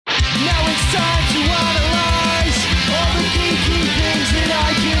time to analyze all the geeky things that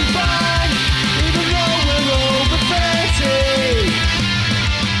I can find, even though we're over 30.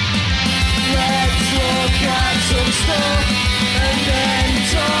 Let's look at some stuff and then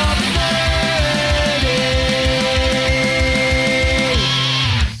talk nerdy.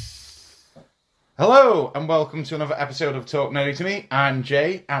 Hello and welcome to another episode of Talk Nerdy to Me. I'm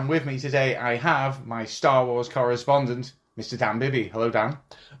Jay, and with me today I have my Star Wars correspondent, Mr. Dan Bibby. Hello, Dan.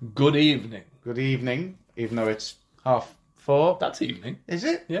 Good evening. Good evening, even though it's 4:30. That's evening. Is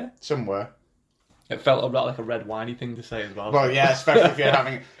it? Yeah. Somewhere. It felt about like a red winey thing to say as well. Well, yeah, especially if you're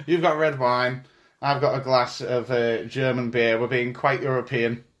having... You've got red wine, I've got a glass of German beer. We're being quite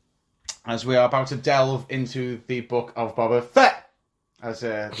European, as we are about to delve into the book of Boba Fett. As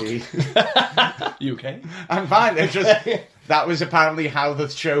the... You okay? I'm fine. It's just... That was apparently how the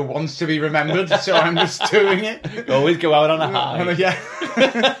show wants to be remembered, so I'm just doing it. Always go out on a high. Yeah.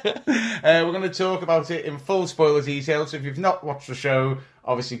 We're going to talk about it in full spoiler detail, so if you've not watched the show,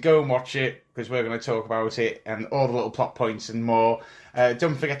 obviously go and watch it, because we're going to talk about it and all the little plot points and more.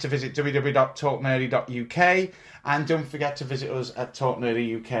 Don't forget to visit www.talknerdy.uk, and don't forget to visit us at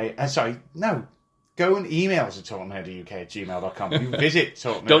talknerdyuk. Go and email us at talknerdyuk@gmail.com. You visit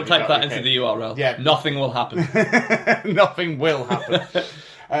talknerdy.uk. Don't type that into the URL. Yeah. Nothing will happen. Nothing will happen.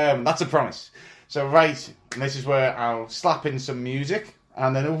 That's a promise. So, right, this is where I'll slap in some music,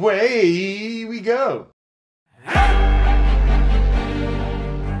 and then away we go.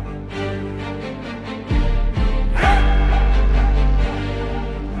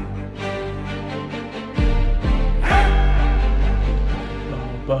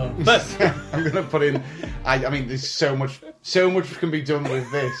 But I'm going to put in... I mean, there's so much can be done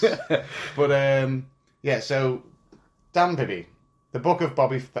with this. But, yeah, so, Dan Bibby, the book of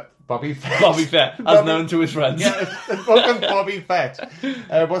Bobby Fett, Bobby Fett, as known to his friends. Yeah, the book of Bobby Fett.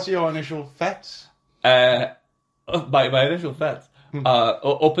 What's your initial Fett? My initial Fett.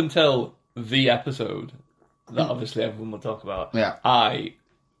 Up until the episode that obviously everyone will talk about, Yeah. I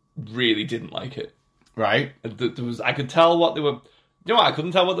really didn't like it. Right. I could tell what they were... You know what? I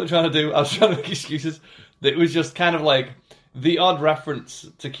couldn't tell what they were trying to do. I was trying to make excuses. It was just kind of like the odd reference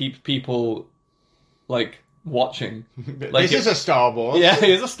to keep people, like, watching. Like, this is a Star Wars. Yeah,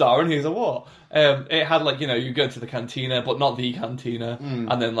 here's a star and here's a war. It had, like, you go to the cantina, but not the cantina.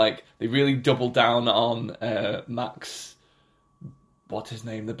 And then, like, they really doubled down on Max... What's his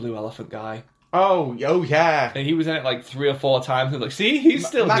name? The blue elephant guy. Oh, yeah. And he was in it, like, 3 or 4 times. And, like, see? He's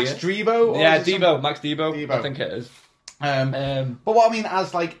still Max here. Debo? Yeah, Debo. Max Debo. I think it is. But what I mean,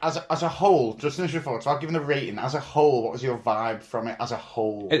 as a whole, just initial thoughts, without giving a rating, as a whole, what was your vibe from it as a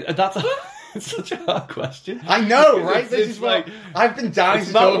whole? It's such a hard question. I know, right? It's This is what like, I've been dying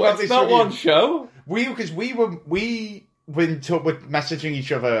to talk about. It's not one show. Because we were messaging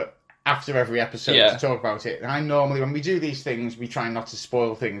each other after every episode to talk about it. And I normally, when we do these things, we try not to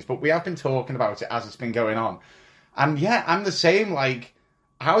spoil things, but we have been talking about it as it's been going on. And yeah, I'm the same. Like,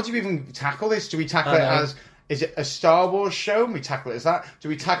 how do you even tackle this? Do we tackle it as... Is it a Star Wars show and we tackle it as that? Do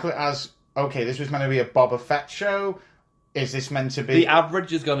we tackle it as, okay, this was meant to be a Boba Fett show? Is this meant to be... The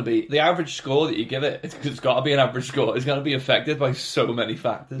average is going to be... The average score that you give it, it's got to be an average score. It's going to be affected by so many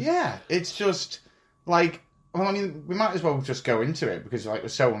factors. Yeah, it's just, like... Well, I mean, we might as well just go into it because, like, we're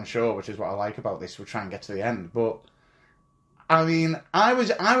so unsure, which is what I like about this. We'll try and get to the end. But, I mean, I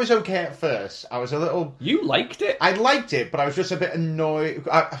was okay at first. I was a little... You liked it? I liked it, but I was just a bit annoyed...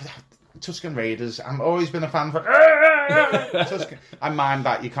 Tusken Raiders. I've always been a fan for Tusken. I mind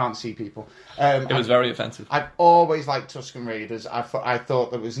that you can't see people. It was very offensive. I've always liked Tusken Raiders. I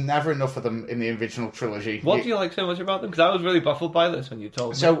thought there was never enough of them in the original trilogy. What do you like so much about them? Because I was really baffled by this when you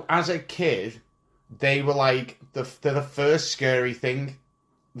told me. So as a kid, they were like they're the first scary thing.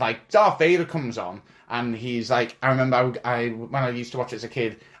 Like Darth Vader comes on, and he's like, I remember when I used to watch it as a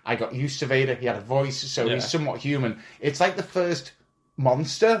kid, I got used to Vader. He had a voice, so he's somewhat human. It's like the first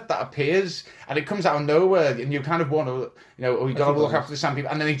monster that appears, and it comes out of nowhere, and you kind of want to, you got to look after the sand people,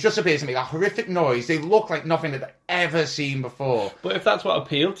 and then he just appears and make that horrific noise. They look like nothing I'd ever seen before. But if that's what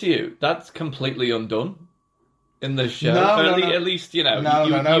appealed to you, that's completely undone in this show. No. At least, you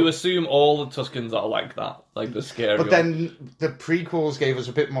assume all the Tuskens are like that, like the scary But then the prequels gave us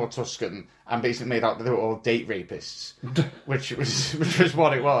a bit more Tusken, and basically made out that they were all date rapists, which was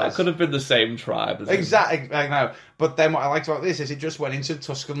what it was. That could have been the same tribe. Exactly, I know. But then what I liked about this is it just went into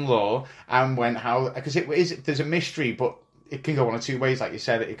Tusken lore and went because there's a mystery, but it can go one of two ways. Like you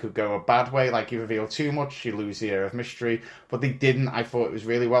said, it could go a bad way, like you reveal too much, you lose the air of mystery. But they didn't. I thought it was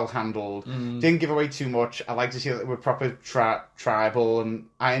really well handled. Didn't give away too much. I like to see that they were proper tribal, and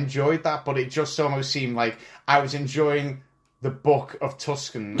I enjoyed that. But it just almost seemed like I was enjoying the Book of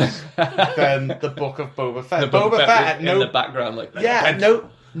Tuscans than the Book of Boba Fett. Boba Fett Fett in the background, like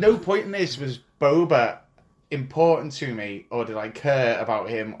no point in this was Boba important to me, or did I care about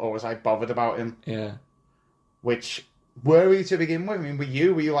him, or was I bothered about him? Yeah. Which were we to begin with? I mean, were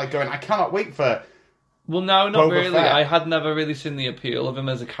you like going, I cannot wait for... Well, no, not Boba really. Fett. I had never really seen the appeal of him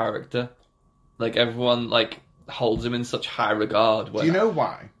as a character. Like, everyone, like, holds him in such high regard. Do you know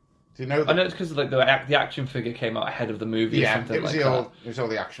why? Do you know that? I know it's because like the action figure came out ahead of the movie or something it was like that. It was all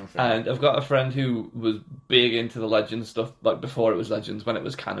the action figure. And I've got a friend who was big into the Legends stuff, like before it was Legends, when it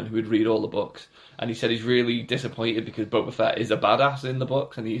was canon, who would read all the books. And he said he's really disappointed because Boba Fett is a badass in the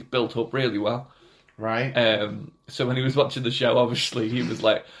books and he's built up really well. Right. So when he was watching the show, obviously, he was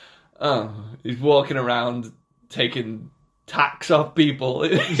like, oh, he's walking around taking tax off people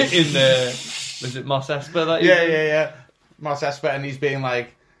in was it Mos Espa? That Yeah. Mos Espa, and he's being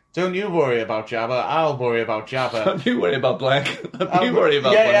like, don't you worry about Jabba, I'll worry about Jabba. Don't you worry about Blank. Don't you worry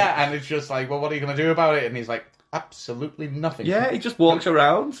about Blank. Yeah, and it's just like, well, what are you going to do about it? And he's like, absolutely nothing. Yeah, he just walks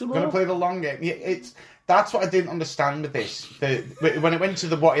around. I'm going to play the long game. Yeah, that's what I didn't understand with this. When it went to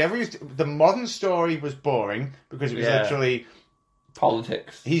the modern story was boring because it was literally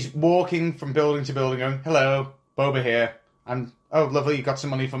politics. He's walking from building to building, going, "Hello, Boba here. And oh, lovely, you got some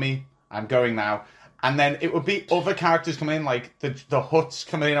money for me. I'm going now." And then it would be other characters coming in, like the Hutts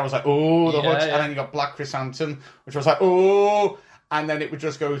coming in. I was like, "Oh, the Hutts!" Yeah. And then you got Black Chrysanthemum, which was like, "Oh." And then it would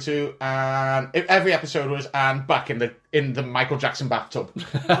just go to every episode was back in the Michael Jackson bathtub.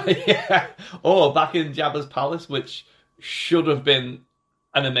 Yeah. Or back in Jabba's palace, which should have been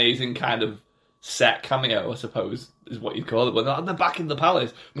an amazing kind of set cameo, I suppose, is what you'd call it. But they're back in the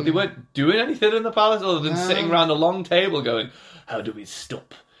palace. But they weren't doing anything in the palace other than sitting around a long table going, how do we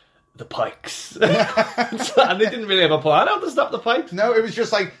stop the Pikes? And they didn't really have a plan how to stop the Pikes. No, it was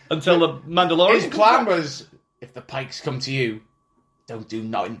just like... Until the Mandalorian... His plan was, if the Pikes come to you, don't do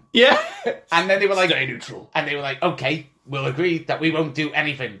nothing. Yeah. And then they were like... Stay neutral. And they were like, okay, we'll agree that we won't do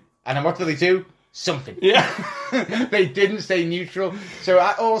anything. And then what do they do? Something. Yeah. They didn't stay neutral. So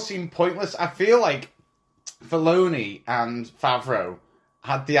that all seemed pointless. I feel like Filoni and Favreau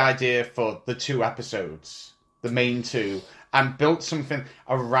had the idea for the 2 episodes, the main 2, and built something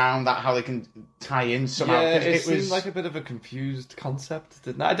around that, how they can tie in somehow. Yeah, 'Cause it seemed was like a bit of a confused concept,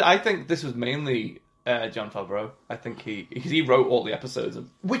 didn't it? I think this was mainly Jon Favreau. I think he wrote all the episodes.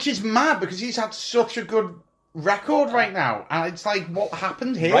 Which is mad, because he's had such a good record right now. And it's like, what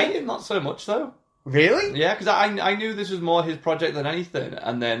happened here? Writing, not so much, though. Really? Yeah, because I knew this was more his project than anything.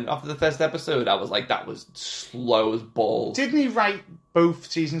 And then after the first episode, I was like, that was slow as balls. Didn't he write both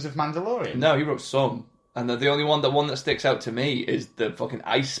seasons of Mandalorian? No, he wrote some. And the only one that sticks out to me is the fucking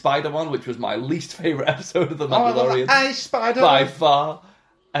Ice Spider one, which was my least favourite episode of The Mandalorian. Oh, I love Ice Spider. By far.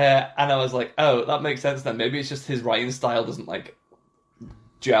 And I was like, oh, that makes sense then. Maybe it's just his writing style doesn't, like,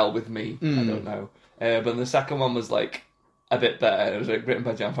 gel with me. I don't know. But the second one was, like, a bit better. It was, like, written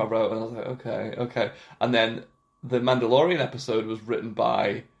by Jon Favreau, and I was like, okay. And then the Mandalorian episode was written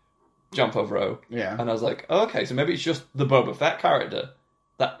by Jon Favreau. Yeah. And I was like, oh, okay, so maybe it's just the Boba Fett character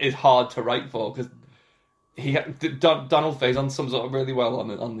that is hard to write for, because Donald Faison sums up really well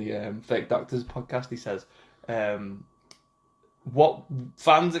on the Fake Doctors podcast. He says, what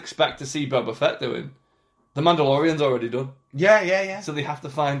fans expect to see Boba Fett doing, the Mandalorian's already done. Yeah. So they have to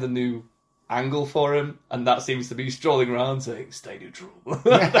find a new angle for him, and that seems to be strolling around saying, stay neutral.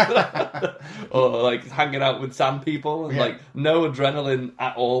 Or, like, hanging out with sand people, and, like, no adrenaline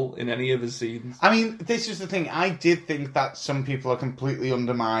at all in any of his scenes. I mean, this is the thing. I did think that some people are completely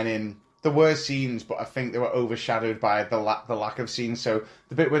undermining... There were scenes, but I think they were overshadowed by the lack of scenes. So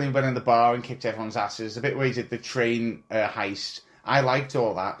the bit when he went in the bar and kicked everyone's asses, the bit where he did the train heist, I liked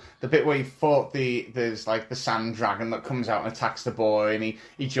all that. The bit where he fought there's like the sand dragon that comes out and attacks the boy, and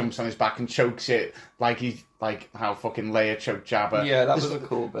he jumps on his back and chokes it like how fucking Leia choked Jabba. Yeah, that was a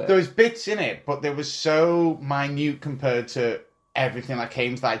cool bit. There was bits in it, but there was so minute compared to everything that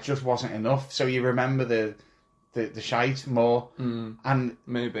came to that, it just wasn't enough. So you remember the shite more, and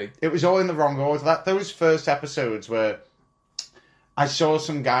maybe it was all in the wrong order. Those first episodes where I saw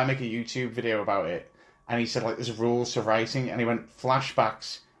some guy make a YouTube video about it, and he said, like, there's rules to writing, and he went,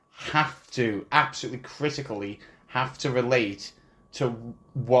 flashbacks have to absolutely critically have to relate to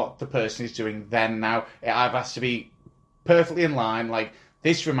what the person is doing then now. It either has to be perfectly in line, like,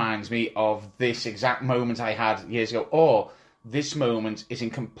 this reminds me of this exact moment I had years ago, or this moment is in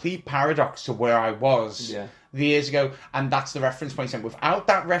complete paradox to where I was years ago, and that's the reference point. And without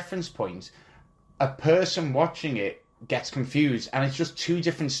that reference point, a person watching it gets confused, and it's just 2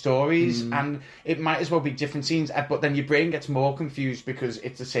 different stories, and it might as well be different scenes, but then your brain gets more confused because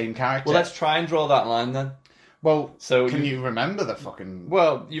it's the same character. Well, let's try and draw that line then. Well, So can you remember the fucking...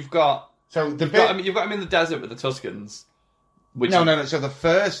 Well, you've got So the you've bit... got him in the desert with the Tuskens. Which No. So the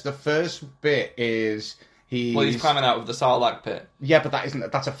first bit is he's climbing out of the Sarlacc pit. Yeah, but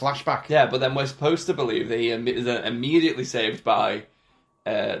that's a flashback. Yeah, but then we're supposed to believe that he is immediately saved by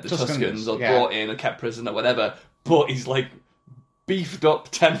the Tuskens or brought in or kept prisoner or whatever. But he's like beefed up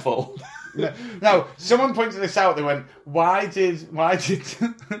tenfold. No, someone pointed this out. They went, "Why did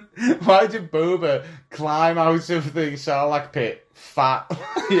Boba climb out of the Sarlacc pit fat?"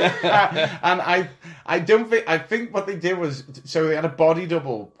 Yeah. And I think what they did was, so they had a body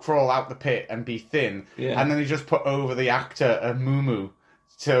double crawl out the pit and be thin, and then they just put over the actor a muumuu,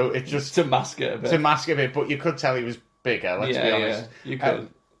 so it just to mask it a bit. But you could tell he was bigger. Let's be honest. You could.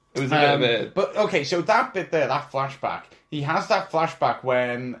 It was a bit of a... But okay, so that bit there, that flashback, he has that flashback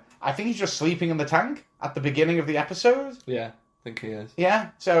when I think he's just sleeping in the tank at the beginning of the episode. Yeah, I think he is. Yeah,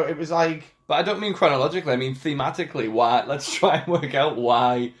 so it was like... But I don't mean chronologically, I mean thematically. Why? Let's try and work out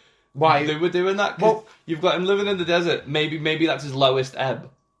why they were doing that. Well, you've got him living in the desert. Maybe that's his lowest ebb.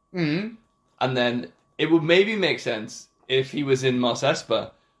 Mm-hmm. And then it would maybe make sense if he was in Mos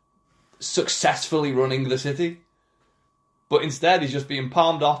Espa, successfully running the city. But instead, he's just being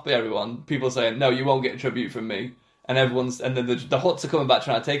palmed off by everyone. People saying, "No, you won't get a tribute from me." And then the Hutts are coming back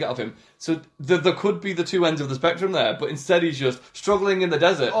trying to take it off him. So there could be the two ends of the spectrum there. But instead, he's just struggling in the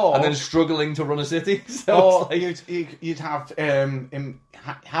desert and then struggling to run a city. So you'd have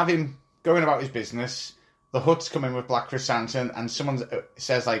have him going about his business. The Hutts come in with Black Chrysanthemum, and someone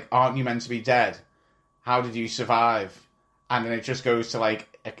says like, "Aren't you meant to be dead? How did you survive?" And then it just goes to like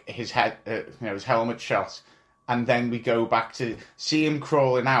his head, his helmet shot. And then we go back to see him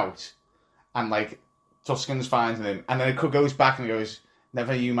crawling out, and like Tuskens finding him, and then it goes back and goes,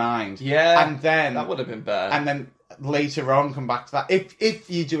 "Never you mind." Yeah, and then that would have been better. And then later on, come back to that. If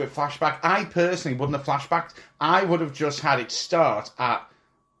you do a flashback, I personally wouldn't have flashbacked. I would have just had it start at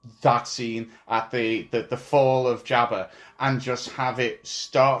that scene at the fall of Jabba, and just have it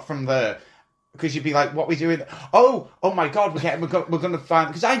start from there. Because you'd be like, "What are we doing? Oh my God, we're going to find."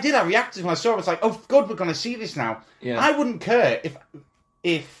 Because I reacted when I saw it. It's like, "Oh God, we're going to see this now." Yeah. I wouldn't care if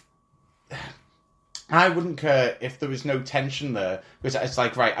there was no tension there, because it's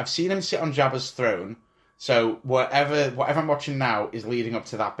like, right, I've seen him sit on Jabba's throne, so whatever I'm watching now is leading up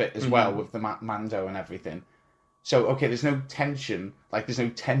to that bit as well with the Mando and everything. So okay, there's no tension, like there's no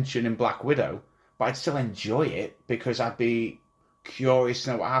tension in Black Widow, but I'd still enjoy it because I'd be curious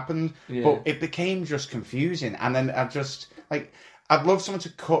to know what happened. Yeah. But it became just confusing, and then I'd love someone to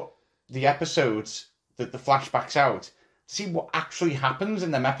cut the episodes, the flashbacks out, to see what actually happens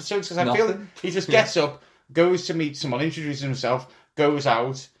in them episodes, because I feel like he just gets up, goes to meet someone, introduces himself, goes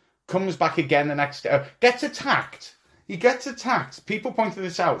out, comes back again the next day, gets attacked. He gets attacked. People pointed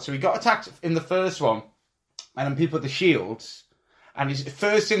this out. So he got attacked in the first one, and then people with the shields, and his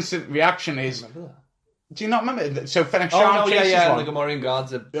first instant reaction is... Do you not remember? So Fennec Shand chases one. The Gamorrean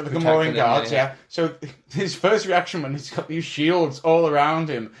guards are the Gamorrean guards, yeah. So his first reaction when he's got these shields all around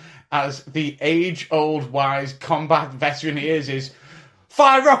him, as the age-old wise combat veteran he is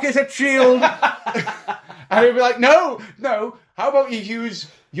 "Fire rockets at shield!" And he'd be like, no, how about you use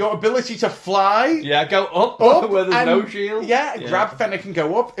your ability to fly? Yeah, go up where there's no shield. Yeah, grab Fennec and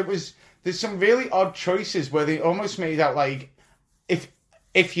go up. There's some really odd choices where they almost made out like, if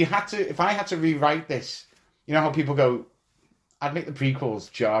I had to rewrite this, you know how people go, I'd make the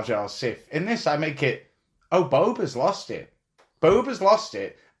prequels Jar Jar Sith. In this, I make it, Boba's lost it.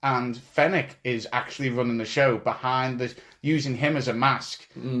 And Fennec is actually running the show behind this, using him as a mask,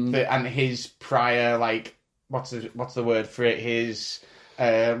 and his prior, like, what's the word for it? His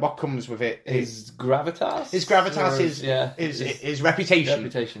what comes with it? His gravitas. His gravitas his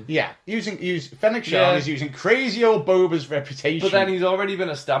reputation. Yeah, Fennec Shand is using crazy old Boba's reputation. But then he's already been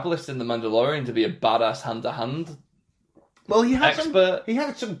established in The Mandalorian to be a badass hand-to-hand. Well, he had expert. He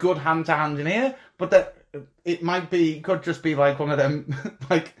had some good hand-to-hand in here, but that it could just be like one of them,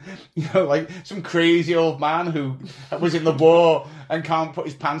 like some crazy old man who was in the war and can't put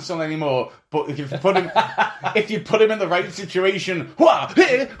his pants on anymore. But if you put him in the right situation,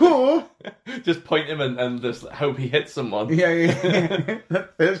 just point him and just hope he hits someone. Yeah.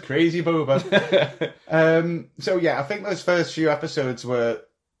 There's crazy Boba. So yeah, I think those first few episodes were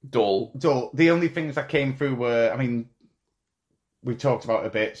dull. The only things that came through were, we talked about it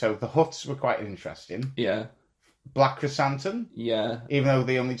a bit. So the Hutts were quite interesting. Yeah. Black Chrysanthemum. Yeah. Even though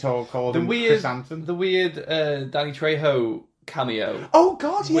they only called him Chrysanthemum. The weird Danny Trejo cameo. Oh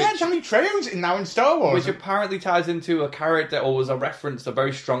God, yeah, Danny Trejo's now in Star Wars. Which apparently ties into a character, or was a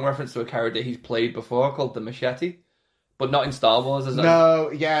very strong reference to a character he's played before called the Machete. but not in Star Wars. Is it?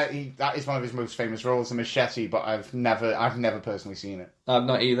 No, yeah, that is one of his most famous roles, the machete. But I've never personally seen it. I've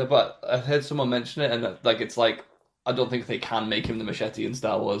not either, but I've heard someone mention it, and like it's like I don't think they can make him the machete in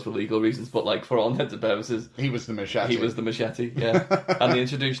Star Wars for legal reasons, but like for all intents and purposes, He was the machete. he was the machete. Yeah, and the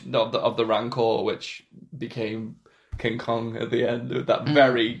introduction of the Rancor, which became King Kong at the end, with that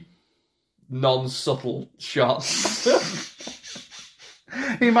very non-subtle shot.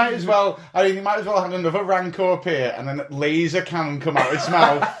 He might as well. I mean, he might as well have another Rancor appear and then a laser cannon come out its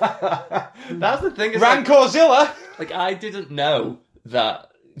mouth. That's the thing. Is Rancorzilla. like I didn't know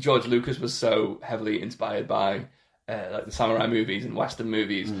that George Lucas was so heavily inspired by like the samurai movies and Western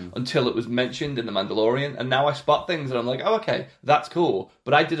movies until it was mentioned in The Mandalorian, and now I spot things and I'm like, oh, okay, that's cool,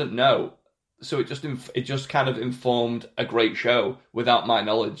 but I didn't know, so it just kind of informed a great show without my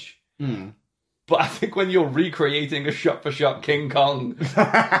knowledge. But I think when you're recreating a shot-for-shot King Kong,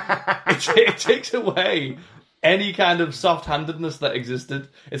 it takes away any kind of soft-handedness that existed.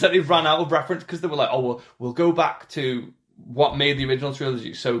 It's like they ran out of reference because they were like, oh, well, we'll go back to what made the original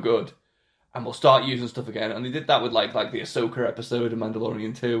trilogy so good, and we'll start using stuff again. And they did that with like the Ahsoka episode in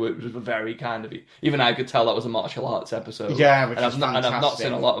Mandalorian 2, which was very kind of... Even I could tell that was a martial arts episode. Yeah, which and is fantastic. And I've not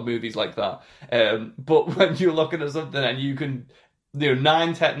seen a lot of movies like that. But when you're looking at something and you can...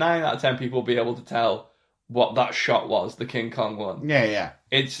 9 out of 10 people will be able to tell what that shot was, the King Kong one. Yeah.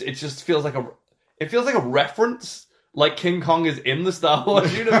 It just feels like a reference, like King Kong is in the Star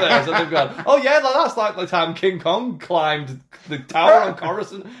Wars universe, and they've gone, oh yeah, that's like the time King Kong climbed the tower on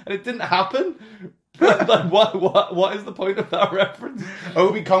Coruscant, and it didn't happen. Like what is the point of that reference?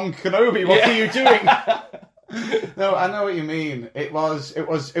 Obi-Wan Kenobi, what are you doing? No, I know what you mean. It was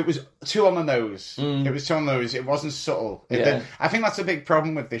too on the nose. It was too on the nose. It wasn't subtle. I think that's a big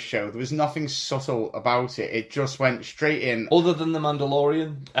problem with this show. There was nothing subtle about it. It just went straight in. Other than the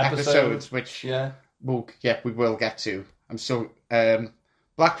Mandalorian episodes, which we will get to. I'm still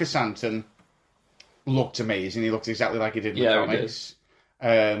Black Chrysanthemum looked amazing. He looked exactly like he did in the comics.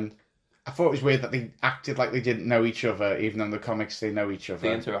 I thought it was weird that they acted like they didn't know each other, even though in the comics they know each other.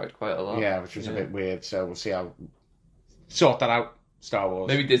 They interact quite a lot. Yeah, which was a bit weird. So we'll see how sort that out. Star Wars.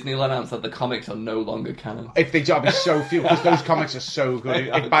 Maybe Disney will announce that the comics are no longer canon. If they do, I'd be so few because those comics are so good.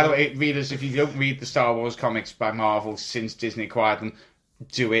 By the way, readers, if you don't read the Star Wars comics by Marvel since Disney acquired them,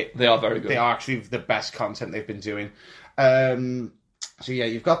 do it. They are very good. They are actually the best content they've been doing. So yeah,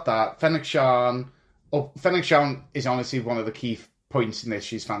 you've got that. Fennec Shand. Fennec Shand is honestly one of the key points in this.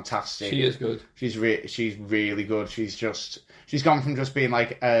 She's fantastic. She is good. She's really good. She's gone from just being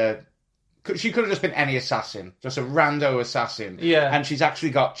like she could have just been any assassin, just a rando assassin. Yeah, and she's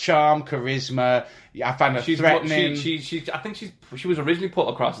actually got charm, charisma. I find her threatening. I think she was originally put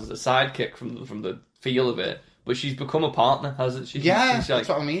across as a sidekick from the feel of it, but she's become a partner, hasn't she? That's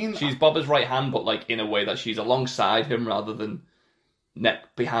what I mean. She's Boba's right hand, but like in a way that she's alongside him rather than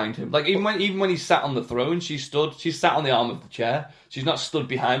neck behind him. Like even when he's sat on the throne, she's sat on the arm of the chair. She's not stood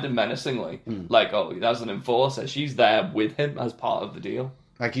behind him menacingly, like, oh, as an enforcer. She's there with him as part of the deal.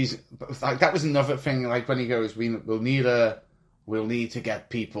 Like that was another thing. Like when he goes, we'll need to get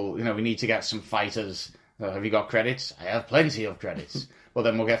people. You know, we need to get some fighters. Have you got credits? I have plenty of credits. Well,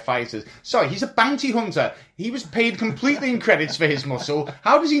 then we'll get fighters. Sorry, he's a bounty hunter. He was paid completely in credits for his muscle.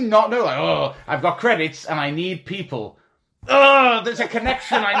 How does he not know? Like, oh, I've got credits and I need people. Oh, there's a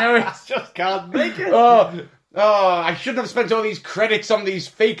connection. I know it. Just can't make it. Oh, I shouldn't have spent all these credits on these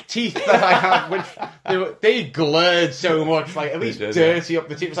fake teeth that I have, which they glared so much. Like, at least dirty up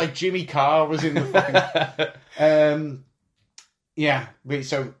the teeth. It was like Jimmy Carr was in the fucking... yeah,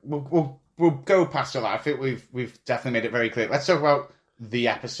 so we'll go past all that. I think we've definitely made it very clear. Let's talk about the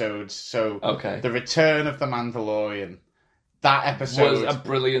episodes. So, The Return of the Mandalorian. That episode was a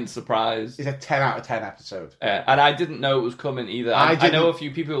brilliant surprise. It's a 10 out of 10 episode. And I didn't know it was coming either. I know a few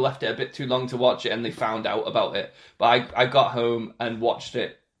people who left it a bit too long to watch it and they found out about it. But I got home and watched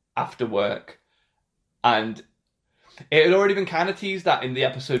it after work. And it had already been kind of teased that in the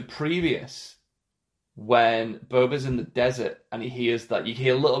episode previous when Boba's in the desert and he hears that. You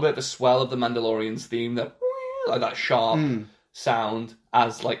hear a little bit of the swell of the Mandalorian's theme, that sharp sound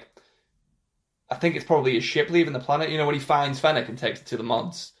as like... I think it's probably his ship leaving the planet. You know, when he finds Fennec and takes it to the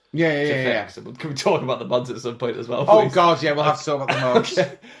mods. Yeah. Can we talk about the mods at some point as well, please? Oh, God, yeah, we'll have to talk about the mods.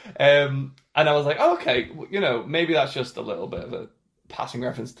 And I was like, okay, you know, maybe that's just a little bit of a passing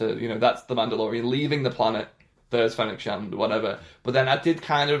reference to, you know, that's the Mandalorian leaving the planet. There's Fennec Shand, whatever. But then I did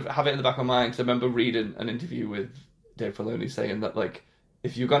kind of have it in the back of my mind because I remember reading an interview with Dave Filoni saying that, like,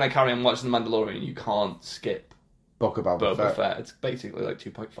 if you're going to carry on watching The Mandalorian, you can't skip Book about Boba Fett. It's basically like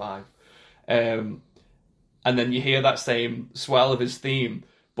 2.5. And then you hear that same swell of his theme,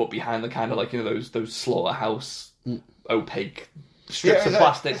 but behind the kind of like, you know, those slaughterhouse opaque strips of it's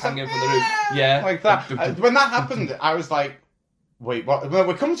plastic it's hanging from the roof. Yeah. like that. When that happened, I was like, wait, what? Well,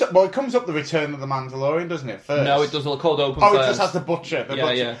 it comes up the Return of the Mandalorian, doesn't it? First. No, it does a cold open. Oh, first. it just has the butcher.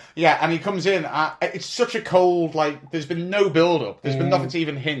 Yeah. Yeah, and he comes in. It's such a cold, like, there's been no build-up. There's been nothing to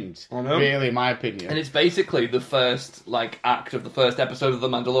even hint, really, in my opinion. And it's basically the first, like, act of the first episode of The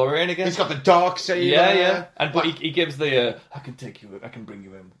Mandalorian again. He's got the Darksaber. Yeah. But he gives the, I can bring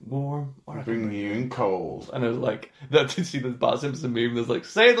you in warm, or I can Bring you in cold. And I was like, did you see the Bart Simpson meme? There's like,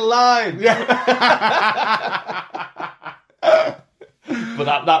 say the line! Yeah.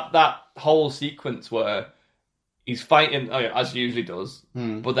 But that whole sequence where he's fighting, as he usually does,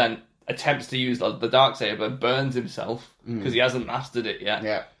 but then attempts to use the Darksaber, burns himself because he hasn't mastered it yet.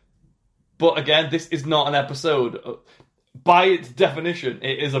 Yeah. But again, this is not an episode. By its definition,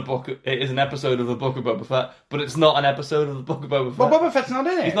 it is an episode of the Book of Boba Fett, but it's not an episode of the Book of Boba Fett. But Boba Fett's not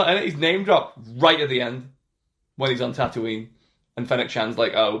in it. He's not in it. He's name dropped right at the end when he's on Tatooine, and Fennec Shan's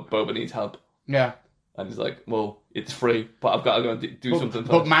like, "Oh, Boba needs help." Yeah. And he's like, well, it's free, but I've got to go and do something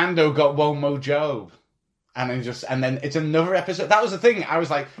first. But Mando got Womo Job. And then it's another episode. That was the thing. I was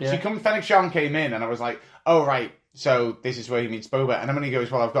like, Fennec Shand came in, and I was like, oh, right, so this is where he meets Boba. And then when he goes,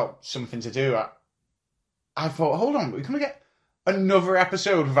 well, I've got something to do, I thought, hold on, we're going to get another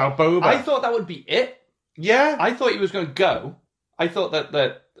episode without Boba. I thought that would be it. Yeah. I thought he was going to go. I thought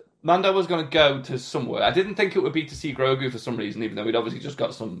that Mando was going to go to somewhere. I didn't think it would be to see Grogu for some reason, even though we'd obviously just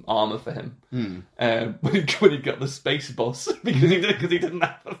got some armor for him. When he got the space bus because he didn't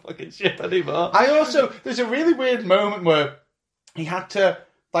have the fucking ship anymore. There's a really weird moment where he had to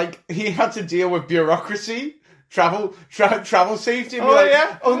deal with bureaucracy, travel safety,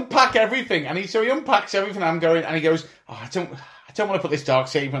 and unpack everything. And he unpacks everything. And he goes, oh, I don't want to put this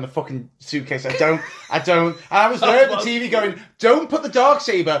Darksaber in the fucking suitcase. I don't. And I was there at the TV going, don't put the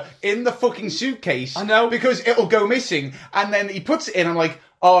Darksaber in the fucking suitcase. I know. Because it'll go missing. And then he puts it in. I'm like,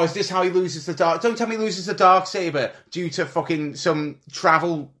 oh, is this how he loses the Don't tell me he loses the Darksaber due to fucking some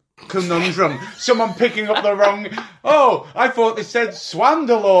travel conundrum. Someone picking up the wrong... Oh, I thought they said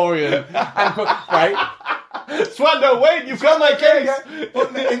Swandalorian. Right? Swando, wait, you've got my case.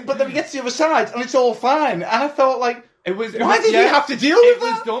 But then he gets to the other side and it's all fine. And I thought, like... Why did you have to deal with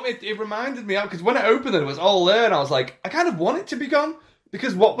that? It reminded me of, because when it opened it was all there, and I was like, I kind of want it to be gone,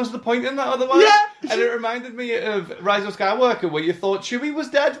 because what was the point in that otherwise? Yeah. And it reminded me of Rise of Skywalker, where you thought Chewie was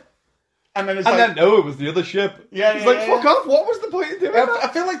dead. And then no, it was the other ship. It's fuck off, what was the point in doing that? I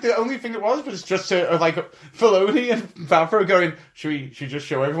feel like the only thing it was just to, Filoni and Favreau going, should we just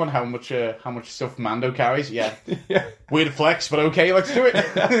show everyone how much stuff Mando carries? Yeah. Weird flex, but okay, let's do it.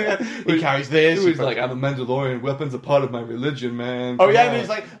 He carries this. He was like, I'm a Mandalorian, weapons are part of my religion, man. Oh yeah, and he's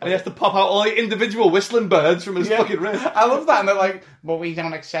like... And he has to pop out all the individual whistling birds from his fucking wrist. I love that, and they're like, well, we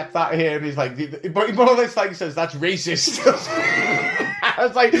don't accept that here, and he's like, but more or less like says, that's racist. I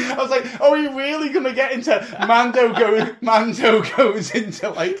was like, oh, are you really going to get into Mando goes into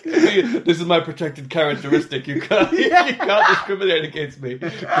like... This is my protected characteristic. You can't discriminate against me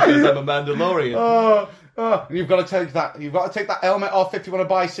because I'm a Mandalorian. Oh, you've got to take that helmet off if you want to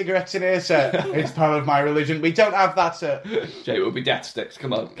buy cigarettes in here, sir. It's part of my religion. We don't have that, sir. Jay, it will be death sticks.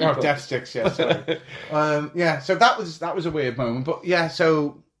 Come on. Death sticks. Yeah, sorry. So that was a weird moment, but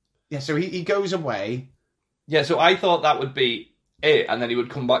so he goes away. Yeah, so I thought that would be it, and then he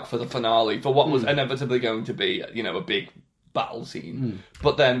would come back for the finale for what was inevitably going to be, a big battle scene.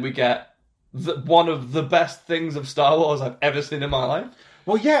 But then we get one of the best things of Star Wars I've ever seen in my life.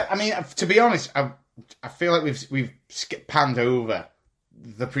 Well, yeah, I mean, to be honest, I feel like we've panned over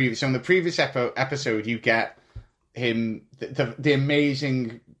the previous. So in the previous episode, you get him the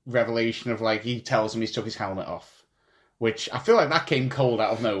amazing revelation of like he tells him he's took his helmet off, which I feel like that came cold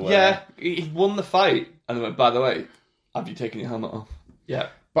out of nowhere. Yeah, he won the fight, and then went, by the way, have you taken your helmet off? Yeah,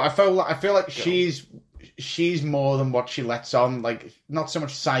 but I feel like she's more than what she lets on. Like not so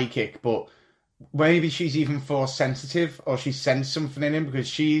much psychic, but maybe she's even force sensitive, or she sensed something in him because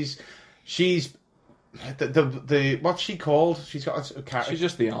she's the what's she called? She's got a character. She's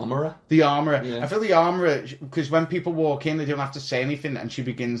just the armourer. The armourer. Yeah. I feel the armourer because when people walk in, they don't have to say anything, and she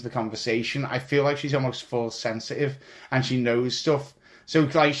begins the conversation. I feel like she's almost force sensitive, and she knows stuff. So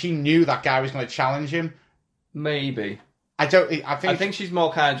like she knew that guy was going to challenge him. Maybe. I think she's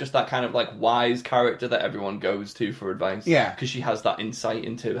more kind of just that kind of like wise character that everyone goes to for advice. Yeah, because she has that insight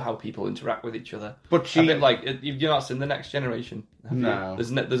into how people interact with each other. But a bit like you're not seen The Next Generation. No,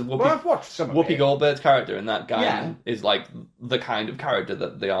 there's Whoopi. Well, I've watched some of Whoopi it. Goldberg's character in that guy is like the kind of character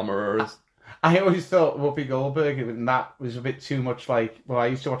that the armourer is. I always thought Whoopi Goldberg, and that was a bit too much like... Well, I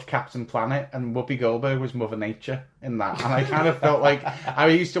used to watch Captain Planet, and Whoopi Goldberg was Mother Nature in that. And I kind of felt like... I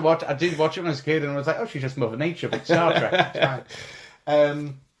did watch it when I was a kid, and I was like, oh, she's just Mother Nature, but Star Trek. It's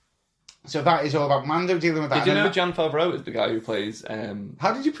fine. So that is all about Mando dealing with that. Did you know Jon Favreau is the guy who plays...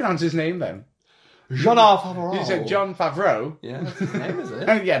 How did you pronounce his name, then? Jon Favreau. You said Jon Favreau? Yeah, that's his name, is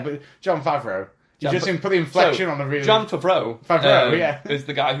it? Yeah, but Jon Favreau. You just put the inflection on the really... Jon Favreau. Yeah. Is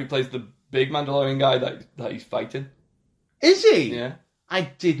the guy who plays the big Mandalorian guy that he's fighting. Is he? Yeah. I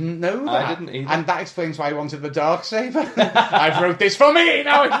didn't know that. I didn't either. And that explains why I wanted the Darksaber. I've wrote this for me,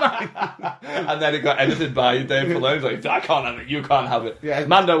 now it's mine. And then it got edited by Dave Filoni. He's like, I can't have it, you can't have it. Yeah.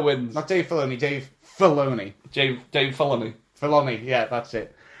 Mando wins. Not Dave Filoni, Dave Filoni. Dave Filoni. Filoni, yeah, that's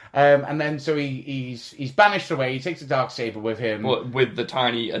it. And then so he's banished away. He takes the Darksaber with him. With the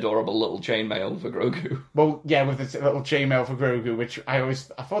tiny, adorable little chainmail for Grogu. Well, yeah, with the little chainmail for Grogu, which I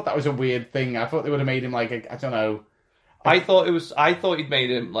thought that was a weird thing. I thought they would have made him like I don't know. I thought he'd made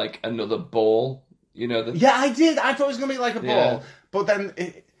him like another ball. You know. Yeah, I did. I thought it was gonna be like a ball, Yeah. but then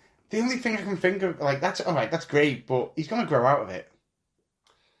the only thing I can think of, like, that's all right, that's great, but he's gonna grow out of it.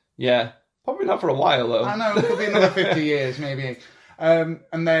 Yeah, probably not for a while though. I know, it could be another 50 years maybe. And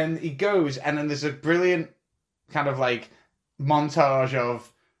then he goes, and then there's a brilliant kind of like montage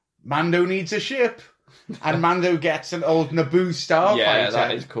of Mando needs a ship, and Mando gets an old Naboo starfighter. Yeah,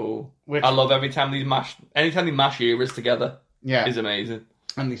 that is cool. I love anytime they mash eras together. Yeah, is amazing.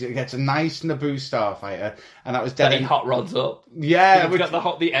 And he gets a nice Naboo starfighter, and that was Then dead. he hot rods up. Yeah, It's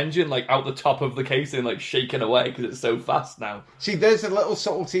got the engine like out the top of the casing, like shaking away because it's so fast now. See, there's a little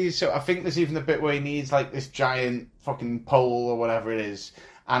subtleties. So I think there's even a bit where he needs like this giant fucking pole or whatever it is,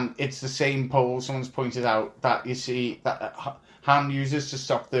 and it's the same pole someone's pointed out that you see that Han uses to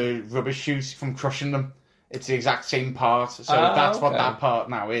stop the rubber chutes from crushing them. It's the exact same part, so that's what that part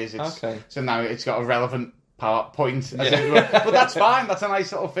now is. So now it's got a relevant point, as it were. But that's fine. That's a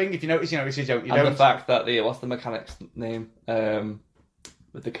nice little thing. If you notice, you notice. You don't. The fact that what's the mechanic's name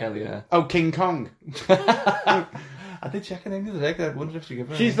with the curly hair? Oh, King Kong. I did check her name the other day. 'Cause I wondered if she gave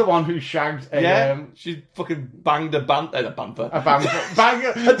her. She's the one who shagged. She fucking banged a bantha. A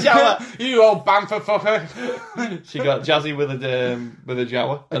Jawa. You old bantha fucker. She got jazzy with a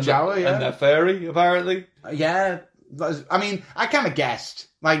Jawa. Jawa, yeah. And a fairy, apparently. Yeah. I mean, I kind of guessed.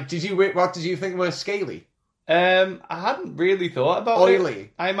 Like, what did you think were scaly? I hadn't really thought about oily.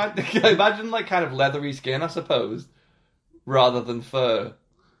 It. I imagine like kind of leathery skin, I suppose, rather than fur.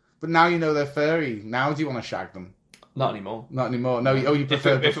 But now you know they're furry. Now do you want to shag them? Not anymore. Not anymore. No, you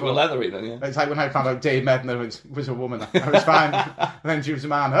prefer if it were leathery, then yeah. It's like when I found out Dave Medner was a woman. I was fine. And then she was a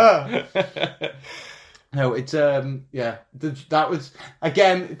man. No, it's yeah. That was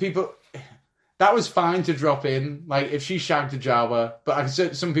again people. That was fine to drop in. Like if she shagged a Jawa, but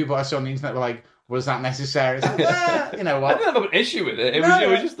some people I saw on the internet were like, "Was that necessary?" It's like, you know what? I didn't have an issue with it. It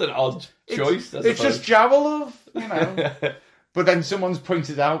was just an odd choice. It's just Jawa love, you know. But then someone's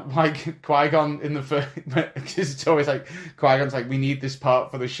pointed out, like, Qui-Gon in the first... Because it's always like, Qui-Gon's like, we need this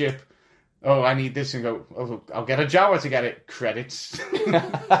part for the ship. Oh, I need this. And go, oh, I'll get a Jawa to get it. Credits.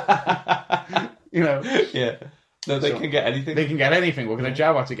 You know? Yeah. No, they can get anything. They can get anything. We're going to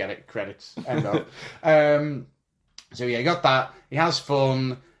Jawa to get it. Credits. End of. So, yeah, he got that. He has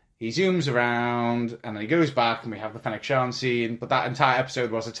fun. He zooms around, and then he goes back, and we have the Fennec Shan scene. But that entire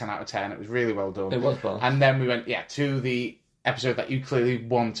episode was a 10 out of 10. It was really well done. It was fun. And then we went, to the episode that you clearly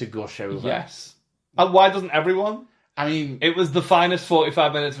want to gush over. Yes. And why doesn't everyone? I mean... It was the finest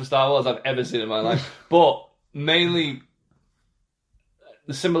 45 minutes for Star Wars I've ever seen in my life. But mainly,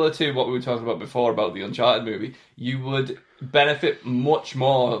 similar to what we were talking about before about the Uncharted movie, you would benefit much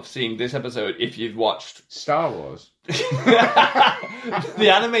more of seeing this episode if you'd watched... Star Wars.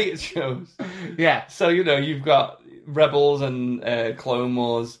 The animated shows. Yeah. So, you know, you've got Rebels and Clone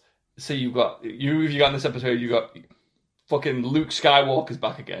Wars. So you've got... if you got in this episode, you've got... Fucking Luke Skywalker's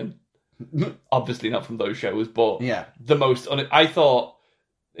back again. Obviously not from those shows, but yeah. The most... I thought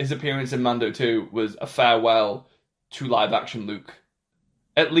his appearance in Mando 2 was a farewell to live-action Luke.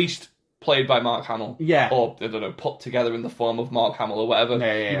 At least played by Mark Hamill. Yeah. Or, I don't know, put together in the form of Mark Hamill or whatever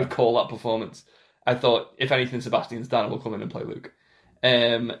you would call that performance. I thought, if anything, Sebastian Stan will come in and play Luke.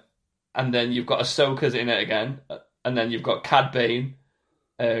 And then you've got Ahsoka's in it again. And then you've got Cad Bane.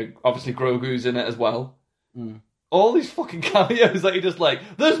 Obviously, Grogu's in it as well. Mm. All these fucking cameos that you're just like,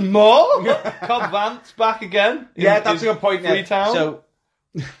 there's more? Cobb Vanth's back again. That's a good point. Freetown. So,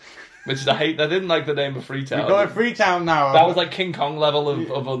 which I hate. I didn't like the name of Freetown. We've got a Freetown now. That was like King Kong level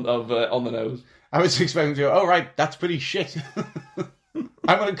of on the nose. I was expecting to go, oh right, that's pretty shit.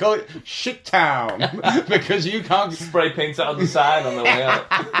 I'm going to call it Shit Town because you can't spray paint it on the side on the way out.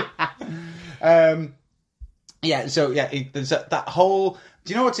 There's that whole.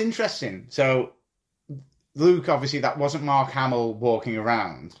 Do you know what's interesting? So, Luke, obviously, that wasn't Mark Hamill walking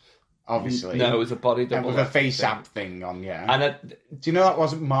around. Obviously, No, it was a body double. with a face app thing on. Yeah, And do you know that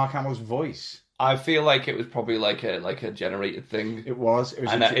wasn't Mark Hamill's voice? I feel like it was probably like a generated thing. It was.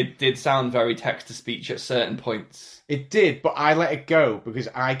 And it did sound very text to speech at certain points. It did, but I let it go because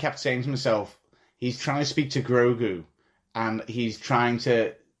I kept saying to myself, he's trying to speak to Grogu, and he's trying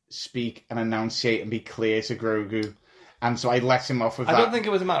to speak and enunciate and be clear to Grogu. And so I let him off of that. I don't think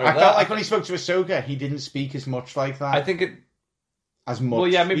it was a matter of I that. felt like when he spoke to Ahsoka, he didn't speak as much like that. I think it... As much. Well,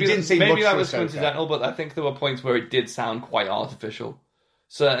 yeah, maybe, he didn't say maybe much that for was Ahsoka. coincidental, but I think there were points where it did sound quite artificial.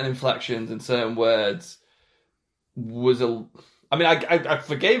 Certain inflections and certain words was a... I mean, I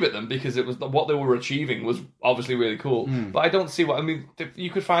forgave it them because it was what they were achieving was obviously really cool. But I don't see what... I mean,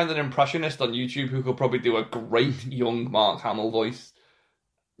 you could find an impressionist on YouTube who could probably do a great young Mark Hamill voice.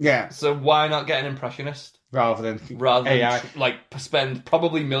 Yeah. So why not get an impressionist? Rather than Rather than, spend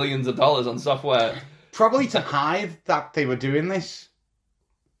probably millions of dollars on software. Probably to hide that they were doing this.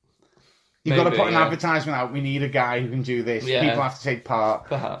 You've got to put an advertisement out. We need a guy who can do this. Yeah. People have to take part.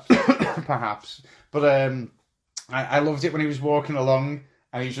 Perhaps. Perhaps. But I loved it when he was walking along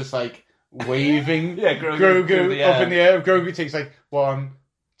and he's just like waving Grogu up in the air. Grogu takes like 1,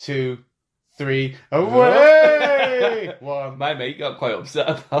 2, 3, away! One. My mate got quite upset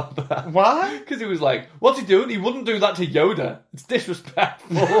about that. Why? Because he was like, what's he doing? He wouldn't do that to Yoda. It's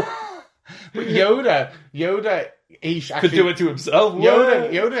disrespectful. But Yoda, he could do it to himself.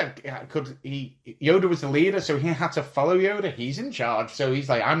 Yoda was the leader, so he had to follow Yoda. He's in charge, so he's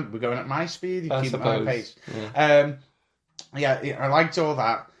like, we're going at my speed. You keep at my pace. Yeah. I liked all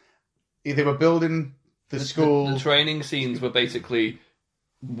that. They were building the school. The training scenes were basically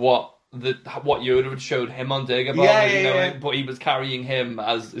what Yoda had showed him on Dagobah, but he was carrying him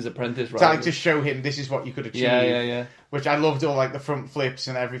as his apprentice. To show him this is what you could achieve. Yeah. Which I loved, all like the front flips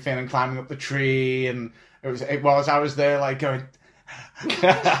and everything, and climbing up the tree, and I was there like going.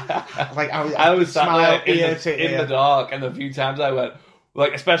 I was sat there in the dark, and a few times I went,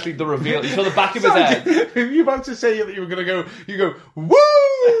 like, especially the reveal. You saw the back of his head. Were you about to say that you were going to go? You go, woo!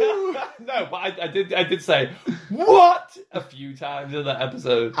 No, but I did say what a few times in that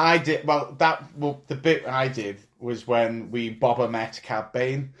episode. I did. The bit I did was when we Boba met Cad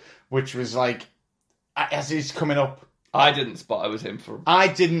Bane, which was like as he's coming up. I didn't spot it was him for. I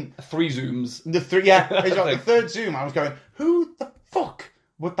didn't. 3 zooms. The third zoom. I was going, who the fuck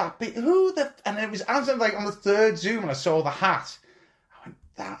would that be? And it was as I'm like on the third zoom, and I saw the hat. I went,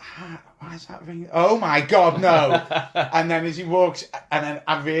 that hat. Why is that ringing? Oh my god, no! And then as he walks, and then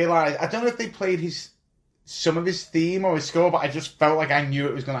I realised, I don't know if they played some of his theme or his score, but I just felt like I knew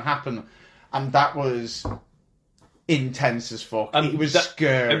it was going to happen, and that was intense as fuck. And it was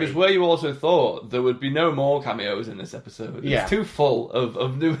scary. It was where you also thought there would be no more cameos in this episode. It's too full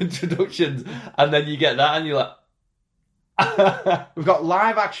of new introductions, and then you get that, and you're like, we've got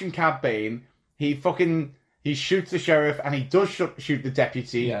live action Cad Bane. He shoots the sheriff, and he does shoot the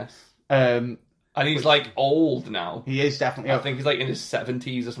deputy. Yes. And he's like old now. He is definitely. I think he's like in his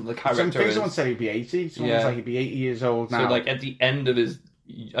 70s or something. The character someone said he'd be 80. Someone was like he'd be 80 years old now. So like at the end of his,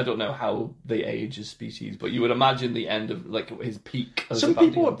 I don't know how they age as species, but you would imagine the end of like his peak. Some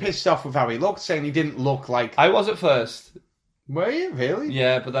people were pissed off with how he looked, saying he didn't look like. I was at first. Were you really?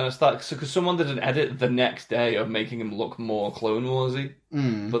 Yeah, but then I started because someone did an edit the next day of making him look more Clone Warsy.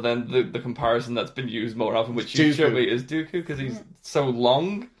 But then the comparison that's been used more often, which you showed me, is Dooku because he's so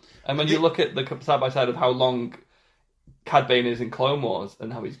long. And when you look at the side by side of how long Cad Bane is in Clone Wars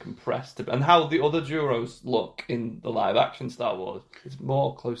and how he's compressed, and how the other Duros look in the live action Star Wars, it's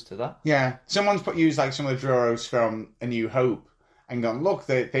more close to that. Yeah, someone's used like some of the Duros from A New Hope and gone, look,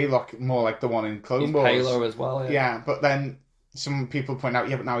 they look more like the one in Clone Wars. Paler as well. Yeah, but then some people point out,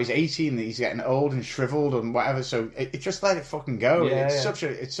 but now he's 18 and he's getting old and shriveled and whatever, so it just let it fucking go. It's such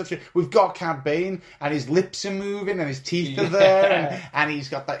a we've got Cad Bane and his lips are moving and his teeth are there and he's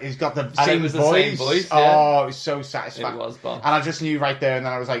got the same voice. Oh, it was so satisfying. It was, Bob. And I just knew right there and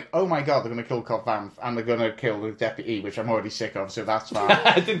then I was like, oh my god, they're going to kill Cobb Vanth and they're going to kill the deputy, which I'm already sick of, so that's fine.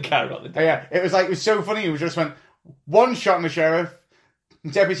 I didn't care about the deputy. Yeah, it was so funny. It just went one shot on the sheriff,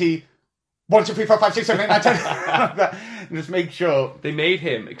 deputy, 1, 2, 3, 4, 5, 6, 7, 8, 9, 10. And just make sure they made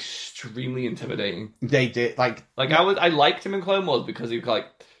him extremely intimidating. They did I liked him in Clone Wars because he was like,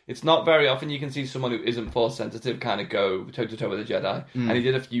 it's not very often you can see someone who isn't Force sensitive kind of go toe to toe with a Jedi, and he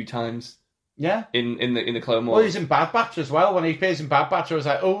did a few times. Yeah, in the Clone Wars. Well, he's in Bad Batch as well. When he appears in Bad Batch, I was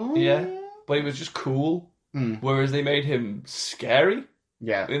like, oh yeah, but he was just cool. Whereas they made him scary.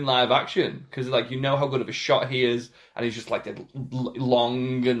 Yeah, in live action because like how good of a shot he is, and he's just like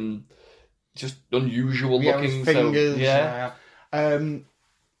long and just unusual Yeah, looking. his fingers. So, yeah.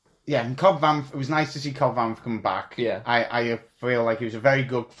 And Cobb Vanth, it was nice to see Cobb Vanth come back. Yeah. I feel like he was a very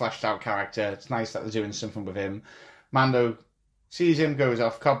good, fleshed out character. It's nice that they're doing something with him. Mando sees him, goes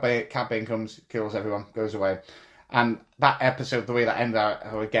off. Cad Bane comes, kills everyone, goes away. And that episode, the way that ended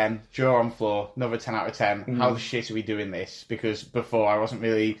out, again, jaw on floor, another 10 out of 10. How the shit are we doing this? Because before I wasn't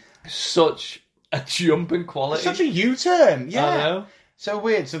really... Such a jump in quality. Such a U-turn, yeah. I know. So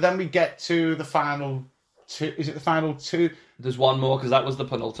weird. So then we get to the final two. Is it the final two? There's one more, because that was the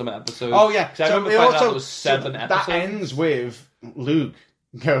penultimate episode. Oh, yeah. 'Cause I remember finding out there was 7 episodes. That ends with Luke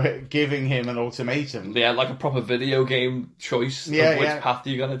giving him an ultimatum. Yeah, like a proper video game choice of which path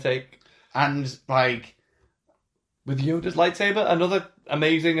you're going to take. And, like... With Yoda's lightsaber, another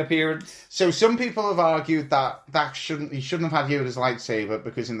amazing appearance. So some people have argued that he shouldn't have had Yoda's lightsaber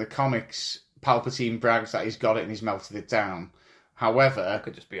because in the comics, Palpatine brags that he's got it and he's melted it down. However... It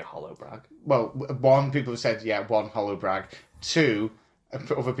could just be a hollow brag. Well, one, people have said, one, hollow brag. Two,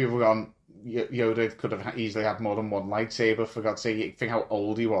 other people have gone, Yoda could have easily had more than one lightsaber, for God's sake. You think how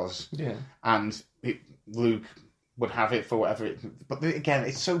old he was. Yeah. And Luke would have it for whatever it... But again,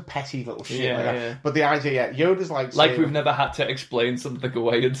 it's so petty little shit like that. Yeah. But the idea, Yoda's lightsaber... Like we've never had to explain something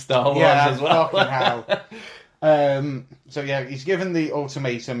away in Star Wars as well. Fucking hell. So he's given the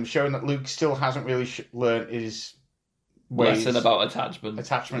ultimatum, showing that Luke still hasn't really learned his ways. Lesson about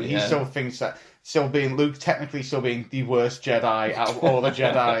attachment. He still thinks that Luke technically still being the worst Jedi out of all the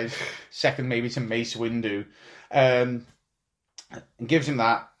Jedis, second maybe to Mace Windu. And gives him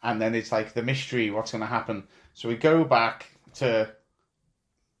that, and then it's like the mystery, what's going to happen. So we go back to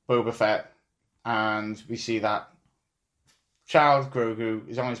Boba Fett, and we see that child Grogu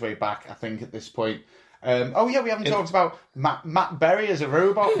is on his way back, I think, at this point. We haven't talked about Matt Berry as a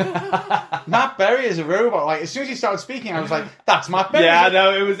robot. Matt Berry as a robot. Like, as soon as he started speaking, I was like, that's Matt Berry. Yeah,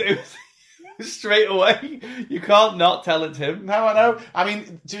 no, it was straight away. You can't not tell it's him. No, I know. I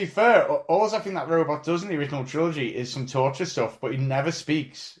mean, to be fair, all I think that robot does in the original trilogy is some torture stuff, but he never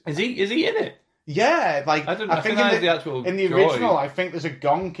speaks. Is he in it? Yeah, like I think in the actual in the original, I think there's a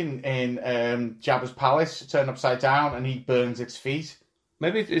gonk in Jabba's palace turned upside down, and he burns its feet.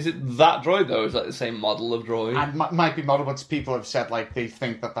 Maybe is it that droid though? Is that the same model of droid? And might be model, but people have said like they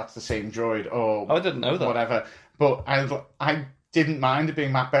think that that's the same droid or I didn't know that. Whatever, but I didn't mind it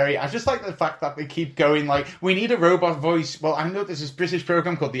being Matt Berry. I just like the fact that they keep going like we need a robot voice. Well, I know there's this British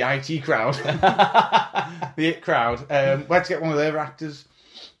program called the IT Crowd, the IT Crowd. Let's get one of their actors.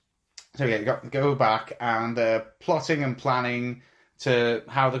 So you got to go back and plotting and planning to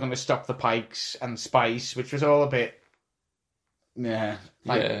how they're going to stop the Pikes and Spice, which was all a bit. Yeah.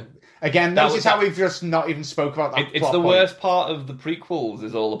 Again, notice how we've just not even spoke about that. It's the worst part of the prequels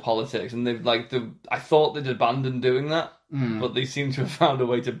is all the politics, and they've I thought they'd abandoned doing that, but they seem to have found a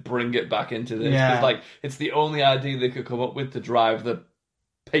way to bring it back into this. Yeah. It's the only idea they could come up with to drive the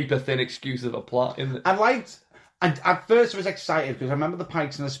paper thin excuse of a plot. And at first I was excited because I remember the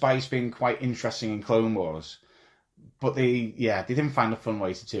Pikes and the Spice being quite interesting in Clone Wars, but they didn't find a fun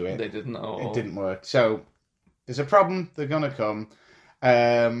way to do it. They didn't. It didn't work. So there's a problem. They're gonna come,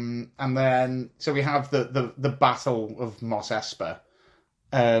 and then so we have the Battle of Mos Espa,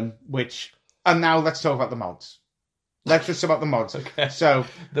 and now let's talk about the mods. Let's just talk about the mods. Okay. So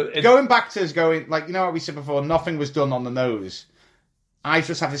going back to us going like what we said before, nothing was done on the nose. I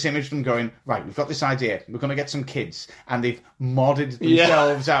just have this image of them going, right, we've got this idea. We're going to get some kids. And they've modded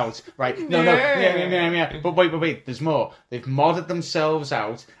themselves out. Right? No. But wait, there's more. They've modded themselves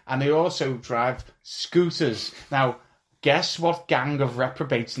out. And they also drive scooters. Now, guess what gang of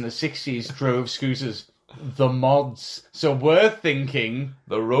reprobates in the 60s drove scooters? The mods. So we're thinking...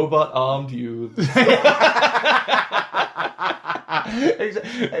 The robot-armed youth. As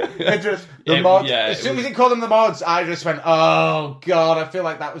soon as he called them the mods, I just went, "Oh God!" I feel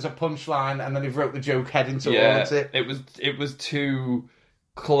like that was a punchline, and then he wrote the joke heading towards it. It was too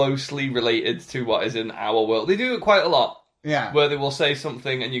closely related to what is in our world. They do it quite a lot, where they will say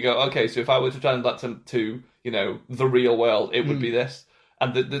something, and you go, "Okay, so if I were to translate that to the real world, it would be this."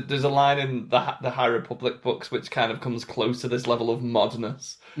 And there's a line in the High Republic books which kind of comes close to this level of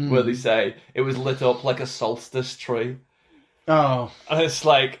modness, where they say it was lit up like a solstice tree. Oh. And it's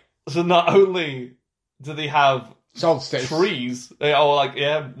like, so not only do they have solstice trees,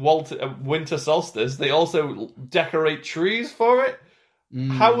 winter solstice, they also decorate trees for it.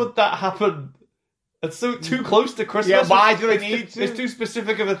 How would that happen? It's too close to Christmas. Yeah, why do they need to? It's too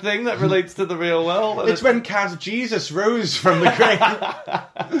specific of a thing that relates to the real world. It's when Jesus rose from the grave.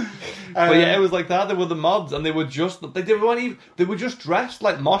 But it was like that. They were the mods, and they were just dressed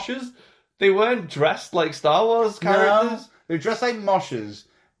like Moshes. They weren't dressed like Star Wars characters. No, they were dressed like Moshes.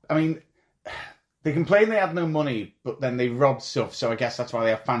 I mean, They complain they had no money, but then they robbed stuff, so I guess that's why they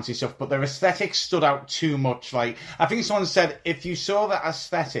have fancy stuff. But their aesthetic stood out too much. Like, I think someone said, if you saw that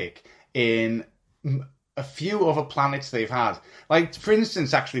aesthetic in a few other planets they've had, like, for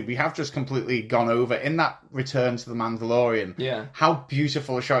instance, actually, we have just completely gone over, in that Return to the Mandalorian, how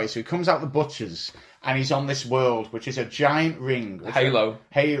beautiful a shot is. So he comes out the butchers, and he's on this world, which is a giant ring. Halo.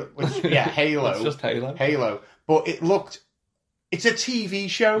 Halo. It's just Halo. Halo. But it's a TV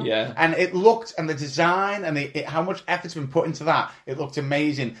show, and the design and how much effort's been put into that, it looked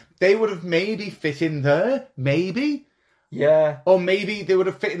amazing. They would have maybe fit in there, maybe. Yeah. Or maybe they would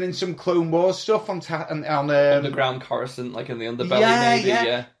have fitted in some Clone Wars stuff on underground Coruscant, like in the underbelly, maybe.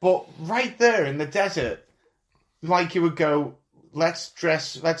 Yeah. But right there in the desert, like you would go, let's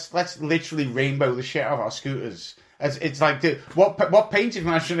literally rainbow the shit out of our scooters. It's like, what paint have you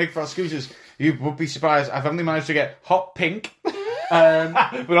managed to make for our scooters? You would be surprised. I've only managed to get hot pink.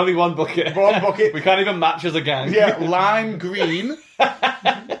 But only one bucket. One bucket. We can't even match as a gang. Yeah, lime green.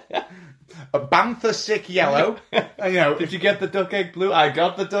 A bantha sick yellow. Did you get the duck egg blue? I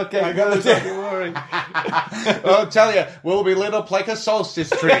got the duck egg blue. Don't you worry. I'll tell you, we'll be lit up like a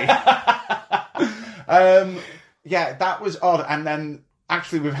solstice tree. Yeah, that was odd. And then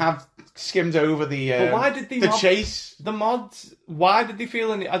actually we have skimmed over the but why did the chase. The mods, why did they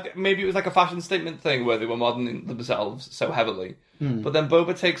feel maybe it was like a fashion statement thing where they were modding themselves so heavily. But then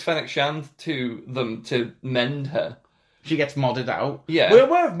Boba takes Fennec Shand to them to mend her. She gets modded out. Yeah. We're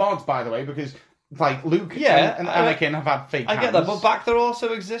aware of mods, by the way, because like Luke and Anakin have had fake I get that, but Bacta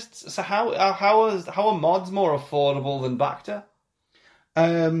also exists. So how are mods more affordable than Bacta?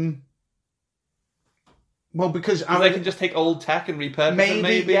 Well, because they can just take old tech and repurpose it,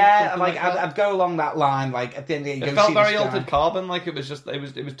 maybe. Yeah, like I'd go along that line. Like at the end of the day, it felt very Altered Carbon. Like it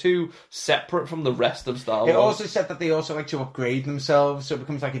was too separate from the rest of Star Wars. It also said that they also like to upgrade themselves, so it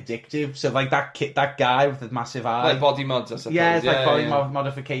becomes like addictive. So like that guy with the massive eye, like body mods, I suppose. Yeah, it's like body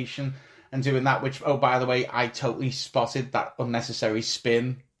modification and doing that. Which, oh, by the way, I totally spotted that unnecessary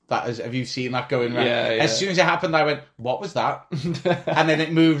spin. Have you seen that going around? Yeah. As soon as it happened, I went, what was that? And then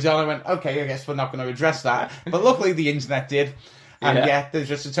it moved on. I went, okay, I guess we're not going to address that. But luckily the internet did. And there's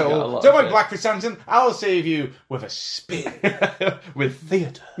just a total, don't worry, Black Chrysanthemum, I'll save you with a spin. With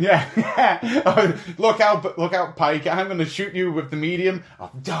theatre. Yeah. Oh, look out, Pike. I'm going to shoot you with the medium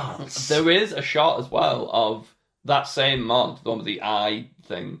of dance. There is a shot as well of that same mod, the one with the eye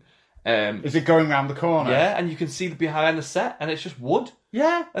thing. Is it going around the corner? Yeah, and you can see the behind the set, and it's just wood.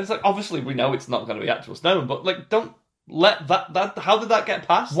 Yeah. And it's like, obviously we know it's not going to be actual stone, but like, don't let that how did that get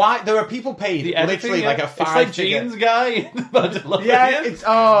past? Why? There are people paid literally like a $5 It's like Jeans guy. Yeah, it's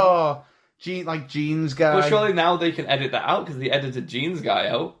Jeans guy. Well, surely now they can edit that out because they edited Jeans guy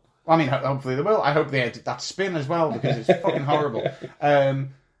out. I mean, hopefully they will. I hope they edit that spin as well because it's fucking horrible.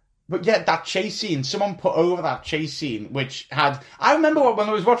 But yeah, that chase scene, someone put over that chase scene, which had... I remember when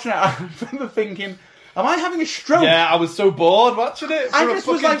I was watching it, I remember thinking, am I having a stroke? Yeah, I was so bored watching it. I just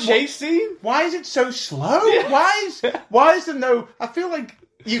was like, chase scene? Why is it so slow? Yeah. Why is there no... I feel like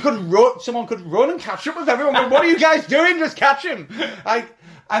someone could run and catch up with everyone, but what are you guys doing? Just catch him.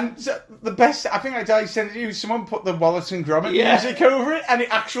 And so the best, I think I sent it to you, someone put the Wallace and Gromit music over it, and it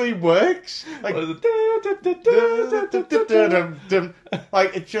actually works. Like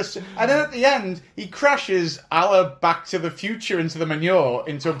it just, and then at the end, he crashes a la Back to the Future into the manure,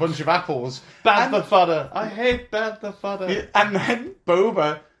 into a bunch of apples. Bantha fodder. I hate bantha fodder. And then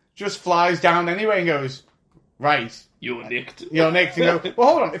Boba just flies down anyway and goes, right. You're nicked. And go, well,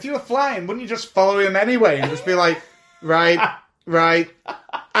 hold on, if you were flying, wouldn't you just follow him anyway and just be like, right,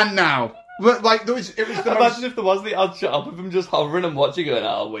 and now. Like, it was the Imagine if there was the odd shot of him just hovering and watching, going,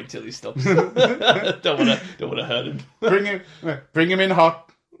 I'll wait till he stops. don't want to hurt him. Bring him in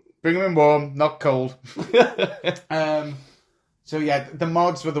hot. Bring him in warm, not cold. So yeah, the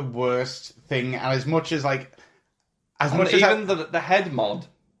mods were the worst thing, and as much as the head mod.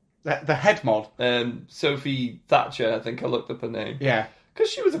 The head mod. Sophie Thatcher, I think I looked up her name. Yeah.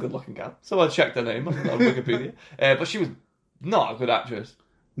 Because she was a good looking gal. So I checked her name on Wikipedia. But she was not a good actress.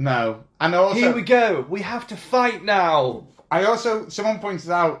 No. And also, here we go. We have to fight now. Someone pointed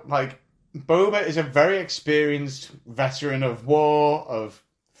out, like, Boba is a very experienced veteran of war, of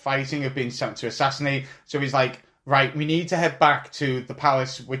fighting, of being sent to assassinate. So he's like, right, we need to head back to the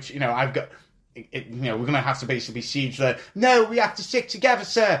palace, which, I've got... we're going to have to basically siege there. No, we have to stick together,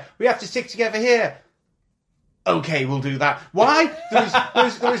 sir. We have to stick together here. Okay, we'll do that. Why?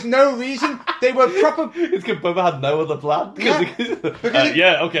 There was no reason. They were proper... It's because Boba had no other plan. Okay,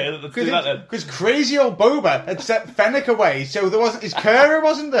 let's do that then. Because crazy old Boba had set Fennec away, so his Kira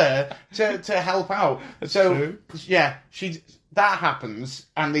wasn't there to help out. That's so true. Yeah, that happens,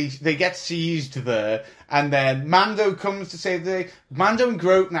 and they get seized there, and then Mando comes to save the day. Mando and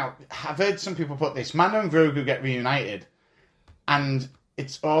Grogu. Now, I've heard some people put this. Mando and Grogu get reunited, and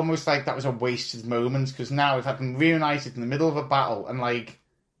it's almost like that was a wasted moment, because now we've had them reunited in the middle of a battle, and like,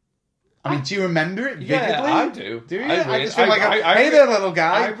 I mean, do you remember it vividly? Yeah, I do. Do you? I just feel like, hey there, little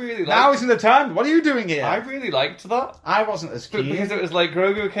guy. I really now isn't the time. What are you doing here? I really liked that. I wasn't as keen. Because it was like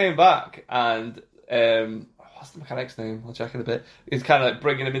Grogu came back and what's the mechanic's name? I'll check in a bit. He's kind of like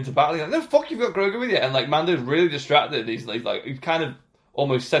bringing him into battle. He's like, no, fuck, you've got Grogu with you. And like Mando's really distracted. He's like he kind of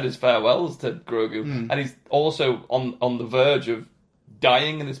almost said his farewells to Grogu, and he's also on the verge of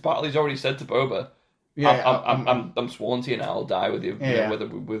dying in this battle. He's already said to Boba, I'm sworn to you now. I'll die with you, whether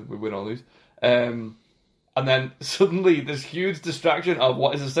we win or lose. And then suddenly this huge distraction of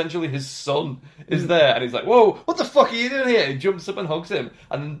what is essentially his son is there, and he's like, "Whoa, what the fuck are you doing here?" He jumps up and hugs him,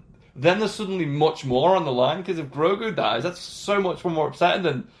 and then there's suddenly much more on the line, because if Grogu dies, that's so much more upsetting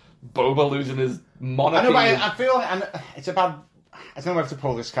than Boba losing his monarchy. I know, but I feel like, and it's about. I don't know if to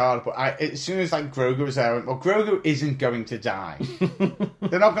pull this card, but as soon as like Grogu was there, well, Grogu isn't going to die.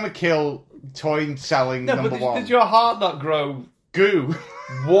 They're not going to kill toy selling number one. Did your heart not grow goo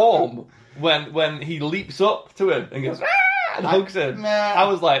warm when he leaps up to him and goes and hugs him? I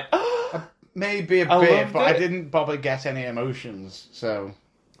was like, maybe a bit, but I didn't bother get any emotions. So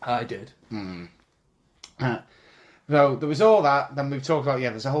I did. So there was all that. Then we've talked about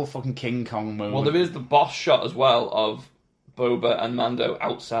there's a whole fucking King Kong moment. Well, there is the boss shot as well of Boba and Mando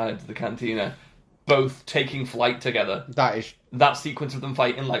outside the cantina, both taking flight together. That sequence of them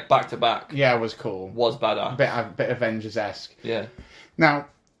fighting like back to back. Yeah, was cool. Was badass. A bit Avengers-esque. Yeah. Now,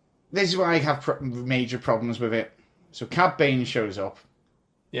 this is where I have major problems with it. So Cad Bane shows up.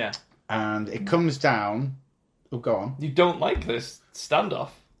 Yeah. And it comes down. Oh, go on. You don't like this standoff?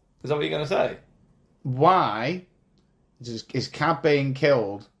 Is that what you're going to say? Why is Cad Bane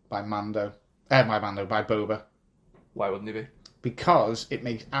killed by Mando? By Boba. Why wouldn't he be? Because it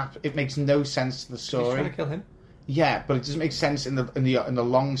makes no sense to the story. He's trying to kill him. Yeah, but it doesn't make sense in the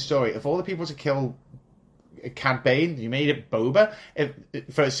long story. If all the people to kill Cad Bane, you made it Boba.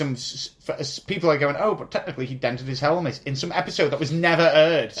 For people are going, oh, but technically he dented his helmet in some episode that was never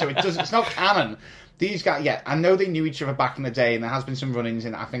aired, so it's not canon. These guys, I know they knew each other back in the day, and there has been some run-ins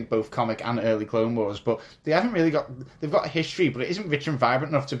in, I think, both comic and early Clone Wars, but they haven't really they've got a history, but it isn't rich and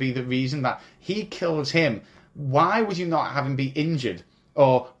vibrant enough to be the reason that he kills him. Why would you not have him be injured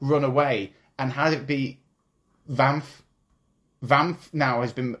or run away and have it be Vanth? Vanth now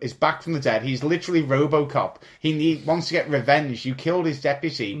is back from the dead. He's literally RoboCop. He wants to get revenge. You killed his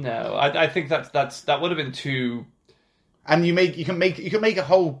deputy. No, I think that would have been too. And you can make a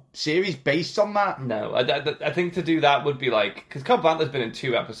whole series based on that. No, I think to do that would be like, because Cobb Vanth has been in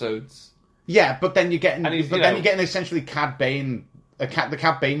 2 episodes. Yeah, but then you're getting essentially Cad Bane, the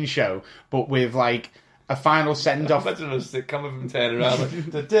Cad Bane show, but with like a final send off. Imagine a sitcom of him turning around like.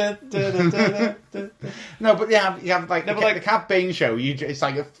 No, but you have like the Cad Bane show. It's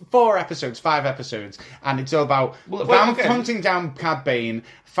like 5 episodes, and it's all about hunting down Cad Bane,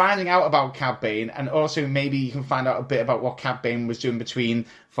 finding out about Cad Bane, and also maybe you can find out a bit about what Cad Bane was doing between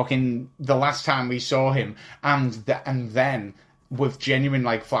fucking the last time we saw him and then. With genuine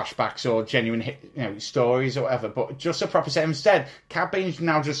like flashbacks or genuine stories or whatever, but just a proper set. Instead, Cad Bane's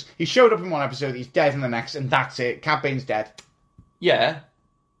now he showed up in one episode, he's dead in the next, and that's it. Cad Bane's dead. Yeah,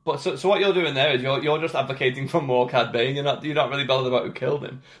 but so what you're doing there is you're just advocating for more Cad Bane. You're not really bothered about who killed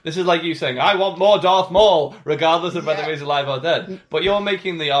him. This is like you saying, I want more Darth Maul, regardless of whether he's alive or dead. But you're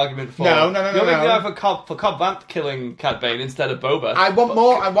making the argument for You're making the argument for Cobb Vanth killing Cad Bane instead of Boba. I want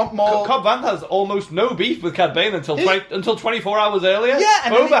more. Cobb Vanth has almost no beef with Cad Bane until 24 hours earlier. Yeah,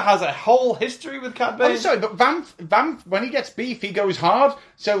 and Boba has a whole history with Cad Bane. I'm sorry, but Vanth when he gets beef, he goes hard.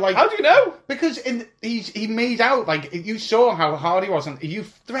 So like, how do you know? Because he made out like you saw how hard he was, and you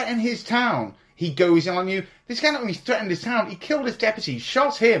threaten his town. He goes in on you. This guy not only threatened his town, he killed his deputy,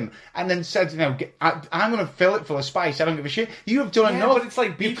 shot him, and then said, I'm going to fill it full of spice. I don't give a shit. You have done enough. But it's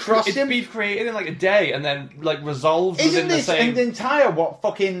like beef created in like a day, and then like resolved within the same. Isn't this the entire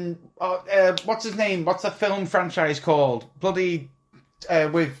what's his name? What's the film franchise called? Bloody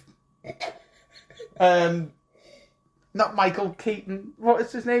with not Michael Keaton. What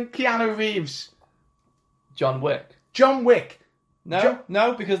is his name? Keanu Reeves. John Wick. John Wick.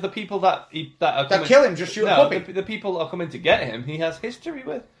 No, because the people that kill him just shoot a puppy. The people that are coming to get him, he has history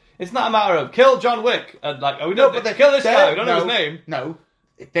with. It's not a matter of kill John Wick and like kill this guy. We don't know his name. No,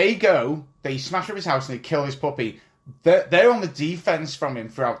 they smash up his house and they kill his puppy. They're on the defense from him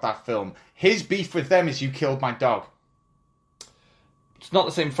throughout that film. His beef with them is you killed my dog. It's not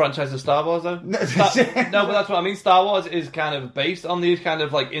the same franchise as Star Wars, though. No, but that's what I mean. Star Wars is kind of based on these kind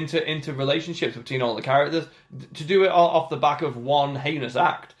of like interrelationships between all the characters. To do it all off the back of one heinous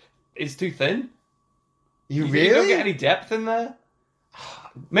act is too thin. You You really? don't get any depth in there.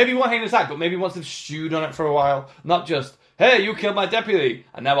 Maybe one heinous act, but maybe once they've stewed on it for a while, not just, hey, you killed my deputy,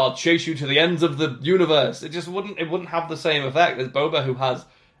 and now I'll chase you to the ends of the universe. It just wouldn't have the same effect as Boba, who has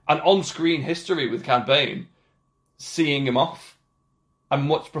an on-screen history with Cad Bane, seeing him off. I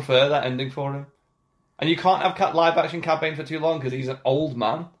much prefer that ending for him. And you can't have live-action Cad Bane for too long, because he's an old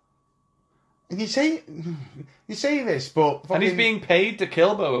man. You say this, but... And he's being paid to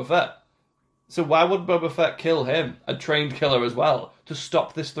kill Boba Fett. So why would Boba Fett kill him, a trained killer as well, to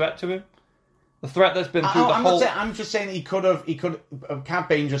stop this threat to him? The threat that's been through I'm just saying he could have. Cad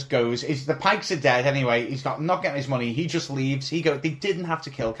Bane just goes. The Pikes are dead anyway. He's not getting his money. He just leaves. They didn't have to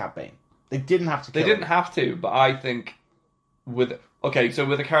kill Cad Bane. They didn't have to. They didn't have to, but I think with a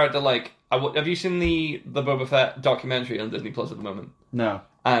character like, have you seen the Boba Fett documentary on Disney Plus at the moment? No.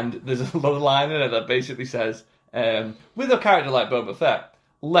 And there's a little line in it that basically says, with a character like Boba Fett,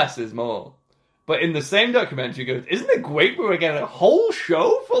 less is more. But in the same documentary, goes, isn't it great we're getting a whole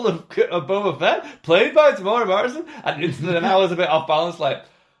show full of Boba Fett, played by Tamora Morrison? And instantly I was a bit off balance, like,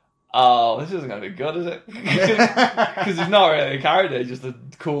 oh, this isn't going to be good, is it? Because he's not really a character, he's just a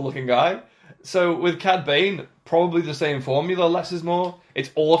cool-looking guy. So with Cad Bane, probably the same formula, less is more. It's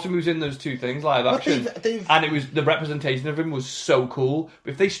awesome who's in those two things, live action. And it was the representation of him was so cool.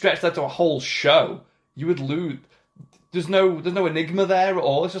 But if they stretched that to a whole show, you would lose... There's no enigma there at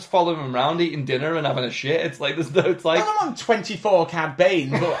all. It's just following him around, eating dinner and having a shit. It's like it's like. I don't want 24 Cad Bane,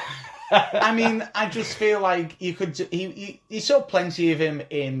 but I mean, I just feel like you could. You saw plenty of him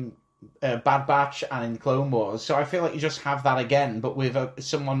in Bad Batch and in Clone Wars, so I feel like you just have that again, but with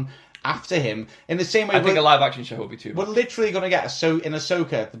someone after him in the same way. I think a live action show would be too much. We're literally going to get in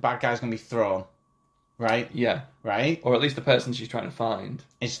Ahsoka, the bad guy's going to be Thrawn, right? Yeah, right. Or at least the person she's trying to find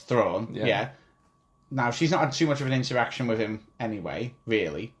is Thrawn. Yeah. Now, she's not had too much of an interaction with him anyway,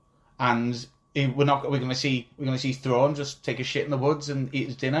 really, and we're going to see Thrawn just take a shit in the woods and eat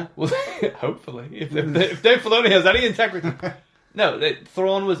his dinner. Well, hopefully, if Dave Filoni has any integrity. No,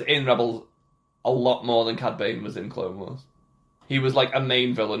 Thrawn was in Rebels a lot more than Cad Bane was in Clone Wars. He was like a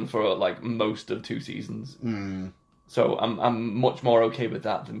main villain for like most of 2 seasons. So I'm much more okay with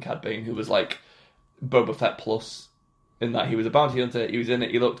that than Cad Bane, who was like Boba Fett plus, in that he was a bounty hunter, he was in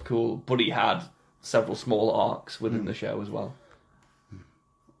it, he looked cool, but he had several small arcs within the show as well.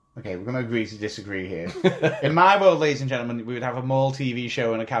 Okay, we're going to agree to disagree here. In my world, ladies and gentlemen, we would have a Maul TV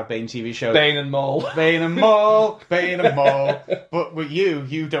show and a Cad Bane TV show. Bane and Maul. Bane and Maul. Bane and Maul. But with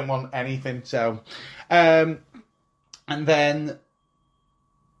you don't want anything, so... and then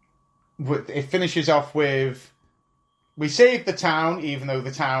it finishes off with... We saved the town, even though the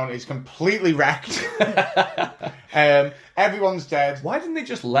town is completely wrecked. Everyone's dead. Why didn't they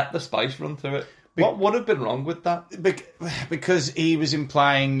just let the spice run through it? What would have been wrong with that? Because he was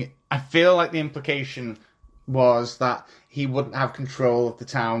implying... I feel like the implication was that he wouldn't have control of the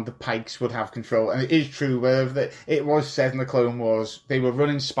town, the Pikes would have control. And it is true, where it was said in the Clone Wars, they were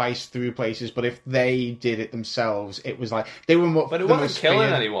running spice through places, but if they did it themselves, it was like... they were more... But it wasn't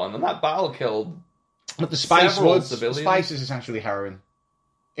killing anyone, and that battle killed... But the spice several civilians. Spice is essentially heroin.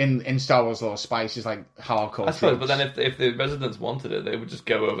 In Star Wars lore, spice is like hardcore. I suppose, but then if the residents wanted it, they would just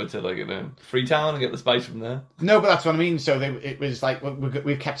go over to Freetown and get the spice from there. No, but that's what I mean. So it was like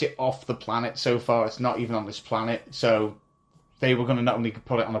we've kept it off the planet so far. It's not even on this planet. So they were going to not only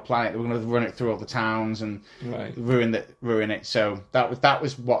put it on the planet, they were going to run it through all the towns and ruin it. So that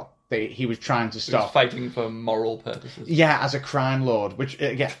was what he was trying to stop. He was fighting for moral purposes. Yeah, as a crime lord, which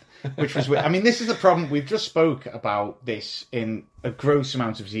was weird. I mean, this is the problem. We've just spoke about this in a gross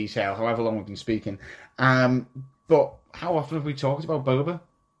amount of detail, however long we've been speaking. But how often have we talked about Boba?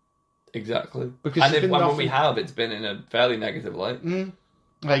 Exactly. Because when we have, it's been in a fairly negative light.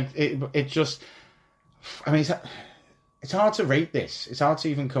 Like, it just... I mean, it's hard to rate this. It's hard to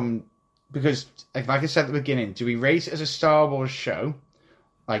even come... Because, like I said at the beginning, do we rate it as a Star Wars show?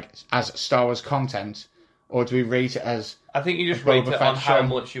 Like, as Star Wars content? Or do we rate it as... I think you just rate it on how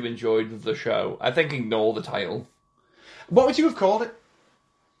much you enjoyed the show. I think ignore the title. What would you have called it?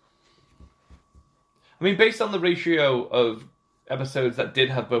 I mean, based on the ratio of episodes that did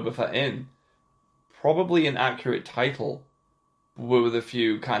have Boba Fett in, probably an accurate title with a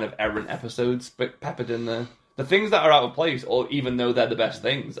few kind of errant episodes peppered in there. The things that are out of place, or even though they're the best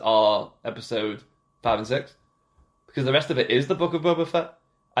things, are episode 5 and 6. Because the rest of it is the Book of Boba Fett.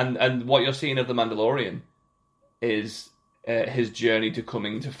 And what you're seeing of The Mandalorian is his journey to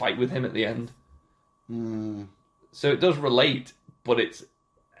coming to fight with him at the end. So it does relate, but it's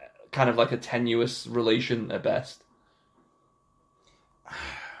kind of like a tenuous relation at best.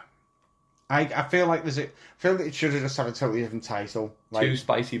 I feel like I feel that it should have just had a totally different title. Like, Two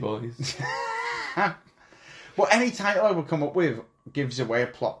Spicy Boys. well, any title I would come up with gives away a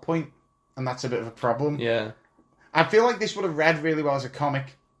plot point, and that's a bit of a problem. Yeah. I feel like this would have read really well as a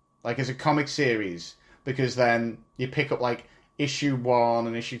comic, like as a comic series, because then you pick up like issue 1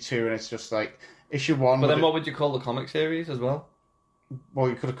 and issue 2, and it's just like issue 1. But then what would you call the comic series as well? Well,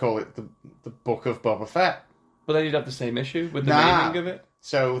 you could have called it the Book of Boba Fett. But then you'd have the same issue with the Nah. naming of it.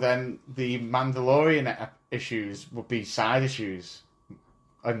 So then the Mandalorian issues would be side issues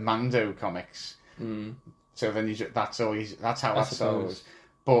and Mando comics. Mm. So then that's how that suppose. goes.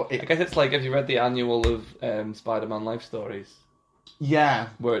 But I guess it's like if you read the annual of Spider-Man Life Stories, yeah,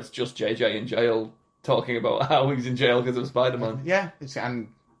 where it's just JJ in jail talking about how he's in jail because of Spider-Man. yeah, and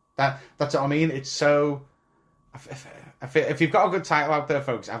that's what I mean. It's so. If you've got a good title out there,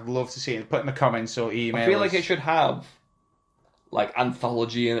 folks, I'd love to see it. Put in the comments or email. I feel like it should have like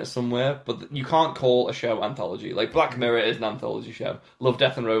anthology in it somewhere, but you can't call a show anthology. Like Black Mirror is an anthology show. Love,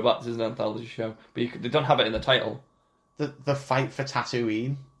 Death and Robots is an anthology show, but they don't have it in the title. The fight for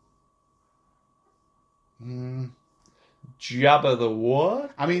Tatooine. Jabba the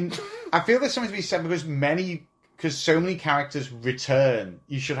what? I mean, I feel there's something to be said because so many characters return.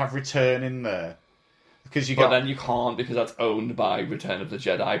 You should have return in there. Because But then you can't because that's owned by Return of the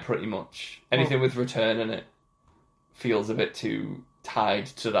Jedi pretty much. Anything with Return in it feels a bit too tied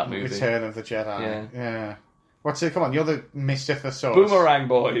to that movie. Return of the Jedi. Yeah. What's it? Come on, you're the Mr. Thesaurus. Boomerang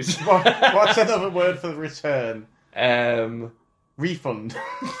Boys. What's another word for return? Refund.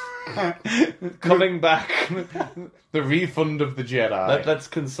 Coming back. The refund of the Jedi. Let's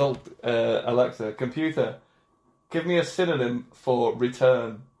consult Alexa. Computer, give me a synonym for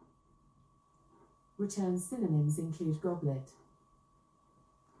return. Return synonyms include goblet.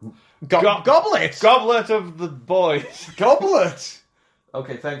 Goblet! Goblet of the Boys. Goblet!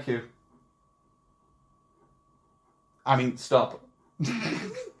 Okay, thank you. I mean, Stop.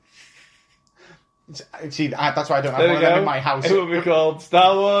 see, that's why I don't have There one we of them go. in my house. It will be called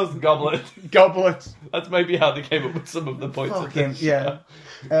Star Wars Goblet. Goblet. That's maybe how they came up with some of the points of Fucking, this. yeah.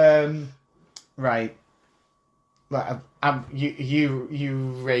 Right. Like,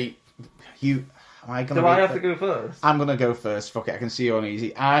 you rate... Am I gonna Do I rate have to go first? I'm going to go first. Fuck it, I can see you on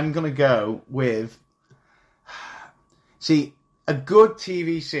easy. I'm going to go with... See, a good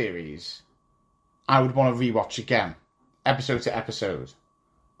TV series, I would want to rewatch again. Episode to episode.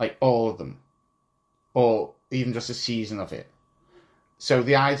 Like, all of them. Or even just a season of it. So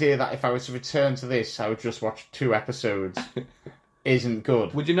the idea that if I was to return to this, I would just watch 2 episodes isn't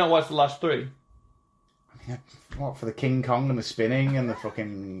good. Would you not watch the last 3? What, for the King Kong and the spinning and the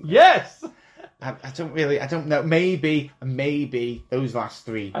fucking... Yes! I don't know. Maybe those last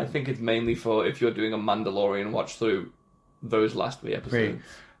 3. I think it's mainly for if you're doing a Mandalorian watch through those last 3 episodes.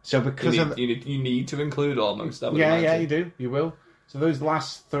 So because you need to include almost. I would yeah, imagine. you do. You will. So those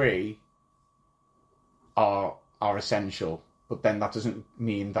last 3 are essential, but then that doesn't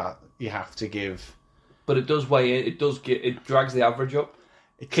mean that you have to give. But it does weigh in. It drags the average up.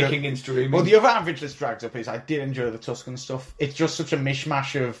 Kicking in streaming. Well, the other average that's dragged up is I did enjoy the Tusken stuff. It's just such a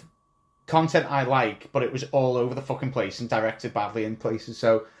mishmash of content I like, but it was all over the fucking place and directed badly in places.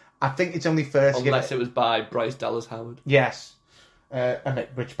 So I think it's only fair to Unless give it was by Bryce Dallas Howard. Yes.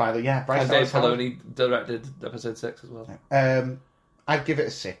 Which by the Bryce And Dave Dallas Howard. Filoni directed episode 6 as well. I'd give it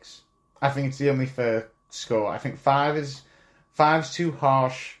a 6. I think it's the only fair score. I think 5's too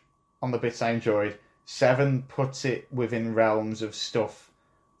harsh on the bits I enjoyed. 7 puts it within realms of stuff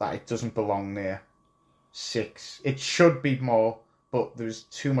that it doesn't belong near. 6. It should be more, but there's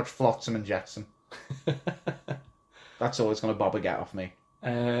too much flotsam and jetsam. That's all it's going to bother get off me.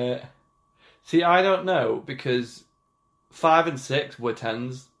 See, I don't know, because 5 and 6 were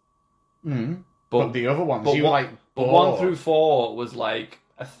 10s. But the other ones, but you like... But 1 through 4 was like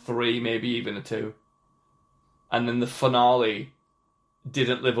a 3, maybe even a 2. And then the finale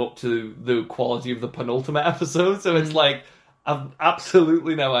didn't live up to the quality of the penultimate episode, so it's like, I've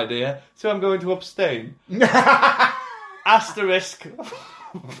absolutely no idea. So I'm going to abstain. Asterisk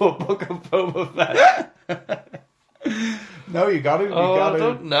for Book of Boba Fett. No, you got to. I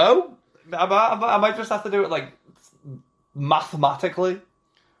don't know. I might just have to do it like mathematically.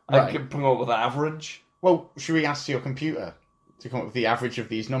 Right. I can come up with an average. Well, should we ask your computer to come up with the average of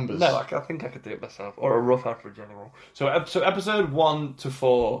these numbers? No, I think I could do it myself, or a rough average anyway. So episode 1 to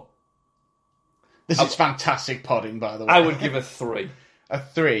 4, This is fantastic podding, by the way. I would give a 3. A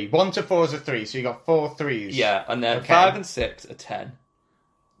 3. 1 to 4 is a 3, so you got 4 3s. Yeah, and then Okay. 5 and 6 are 10,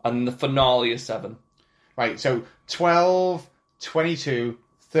 and the finale is 7. Right, so 12 22,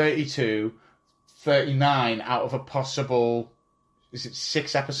 32, 39 out of a possible, is it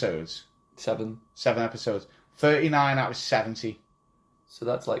 6 episodes? 7. 7 episodes. 39 out of 70. So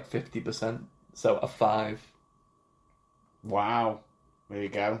that's like 50%. So a 5. Wow. There you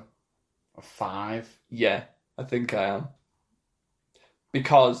go. A 5. Yeah, I think I am.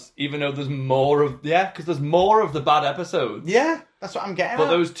 Because even though there's more of... Yeah, because there's more of the bad episodes. Yeah, that's what I'm getting But at.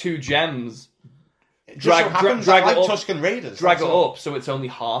 those 2 gems It just so happens drag I like it up, Tusken Raiders. drag that's it all. up so it's only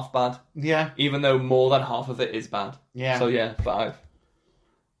half bad. Yeah. Even though more than half of it is bad. Yeah. So yeah, 5.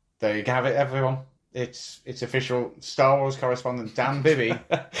 There you have it, everyone. It's official. Star Wars correspondent Dan Bibby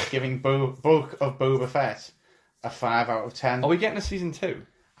giving Book of Boba Fett a 5 out of 10. Are we getting a season 2?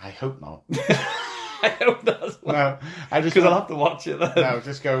 I hope not. I hope that's No, I just because I'll have to watch it then. No,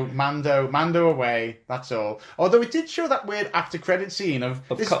 just go Mando away. That's all. Although it did show that weird after credit scene of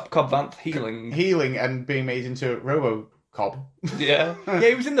this Cobb Vanth healing. healing and being made into RoboCop. Yeah. Yeah,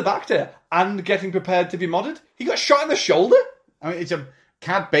 he was in the back there and getting prepared to be modded. He got shot in the shoulder. I mean, it's a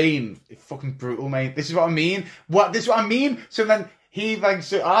Cad Bane. It's fucking brutal, mate. This is what I mean. This is what I mean. So then he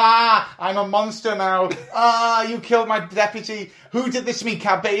I'm a monster now. You killed my deputy. Who did this to me,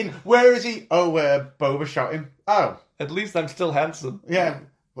 Cad Bane? Where is he? Oh, Boba shot him. Oh, At least I'm still handsome. yeah.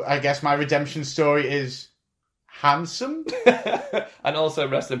 I guess my redemption story is handsome. And also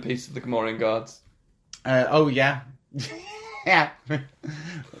rest in peace to the Gamorrean guards. Oh yeah, yeah.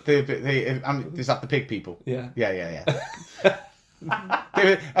 Is that the pig people? Yeah. Yeah.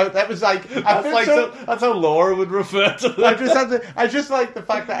 That was like That's how Laura would refer to them. I just like the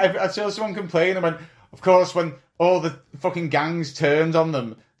fact that I saw someone complain and went, of course, when all the fucking gangs turned on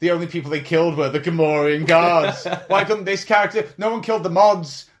them, the only people they killed were the Gamorrean guards. Why couldn't this character? No one killed the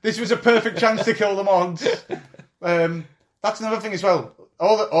mods. This was a perfect chance to kill the mods. That's another thing as well.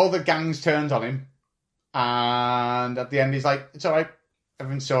 All the gangs turned on him, and at the end he's like, "It's all right,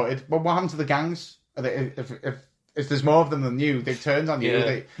 everything's sorted." Well, what happened to the gangs? If there's more of them than you, they turned on you.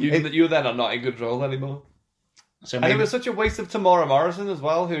 Yeah. You then are not in control anymore. So And it was such a waste of Tamora Morrison as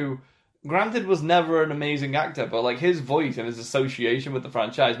well, who, granted, was never an amazing actor, but like his voice and his association with the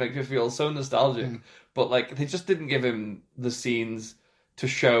franchise makes me feel so nostalgic. But like they just didn't give him the scenes to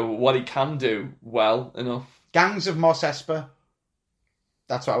show what he can do well enough. Gangs of Mos Espa.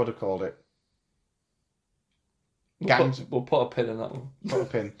 That's what I would have called it. We'll put a pin in that one. Put a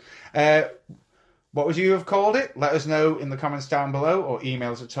pin. What would you have called it? Let us know in the comments down below or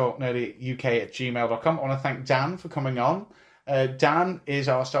emails at talknerdyuk@gmail.com. I want to thank Dan for coming on. Dan is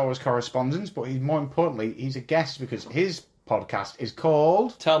our Star Wars correspondent, but more importantly, he's a guest because his podcast is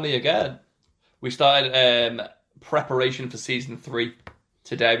called... Tell Me Again. We started preparation for season 3.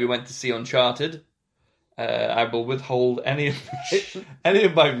 Today we went to see Uncharted. I will withhold any of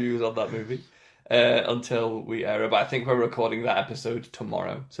my views on that movie until we air it. But I think we're recording that episode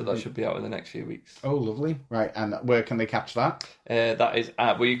tomorrow, so that should be out in the next few weeks. Oh, lovely. Right, and where can they catch that? That is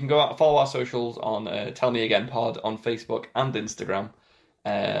well, you can go out, follow our socials on Tell Me Again Pod on Facebook and Instagram.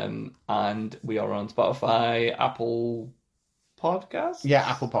 And we are on Spotify, Apple Podcasts? Yeah,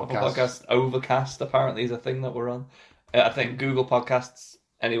 Apple Podcasts. Overcast apparently is a thing that we're on. I think Google Podcasts,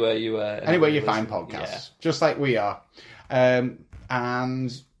 anywhere you find podcasts, yeah. Just like we are.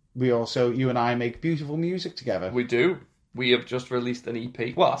 And we also, you and I make beautiful music together. We do. We have just released an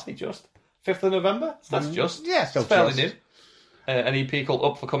EP. Well, I say just 5th of November. So that's just. Yeah, still it's fairly just. new. An EP called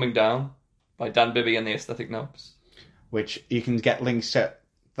Up for Coming Down by Dan Bibby and the Aesthetic Knobs. Which you can get links to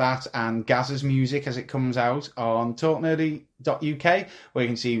that and Gaz's music as it comes out on talknerdy.uk, where you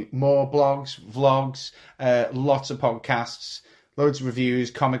can see more blogs, vlogs, lots of podcasts, loads of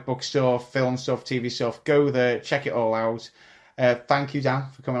reviews, comic book stuff, film stuff, TV stuff. Go there, check it all out. Thank you, Dan,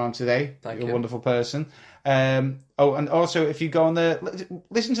 for coming on today. You're a wonderful person. And also, if you go on there,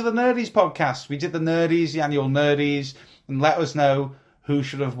 listen to the Nerdies podcast. We did the annual Nerdies, and let us know who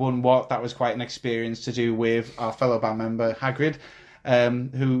should have won what. That was quite an experience to do with our fellow band member, Hagrid,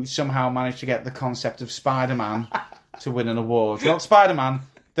 who somehow managed to get the concept of Spider-Man to win an award. Not Spider-Man,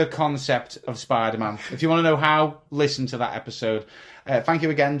 the concept of Spider-Man. If you want to know how, listen to that episode. Thank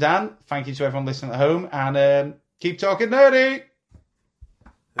you again, Dan. Thank you to everyone listening at home, and keep talking nerdy!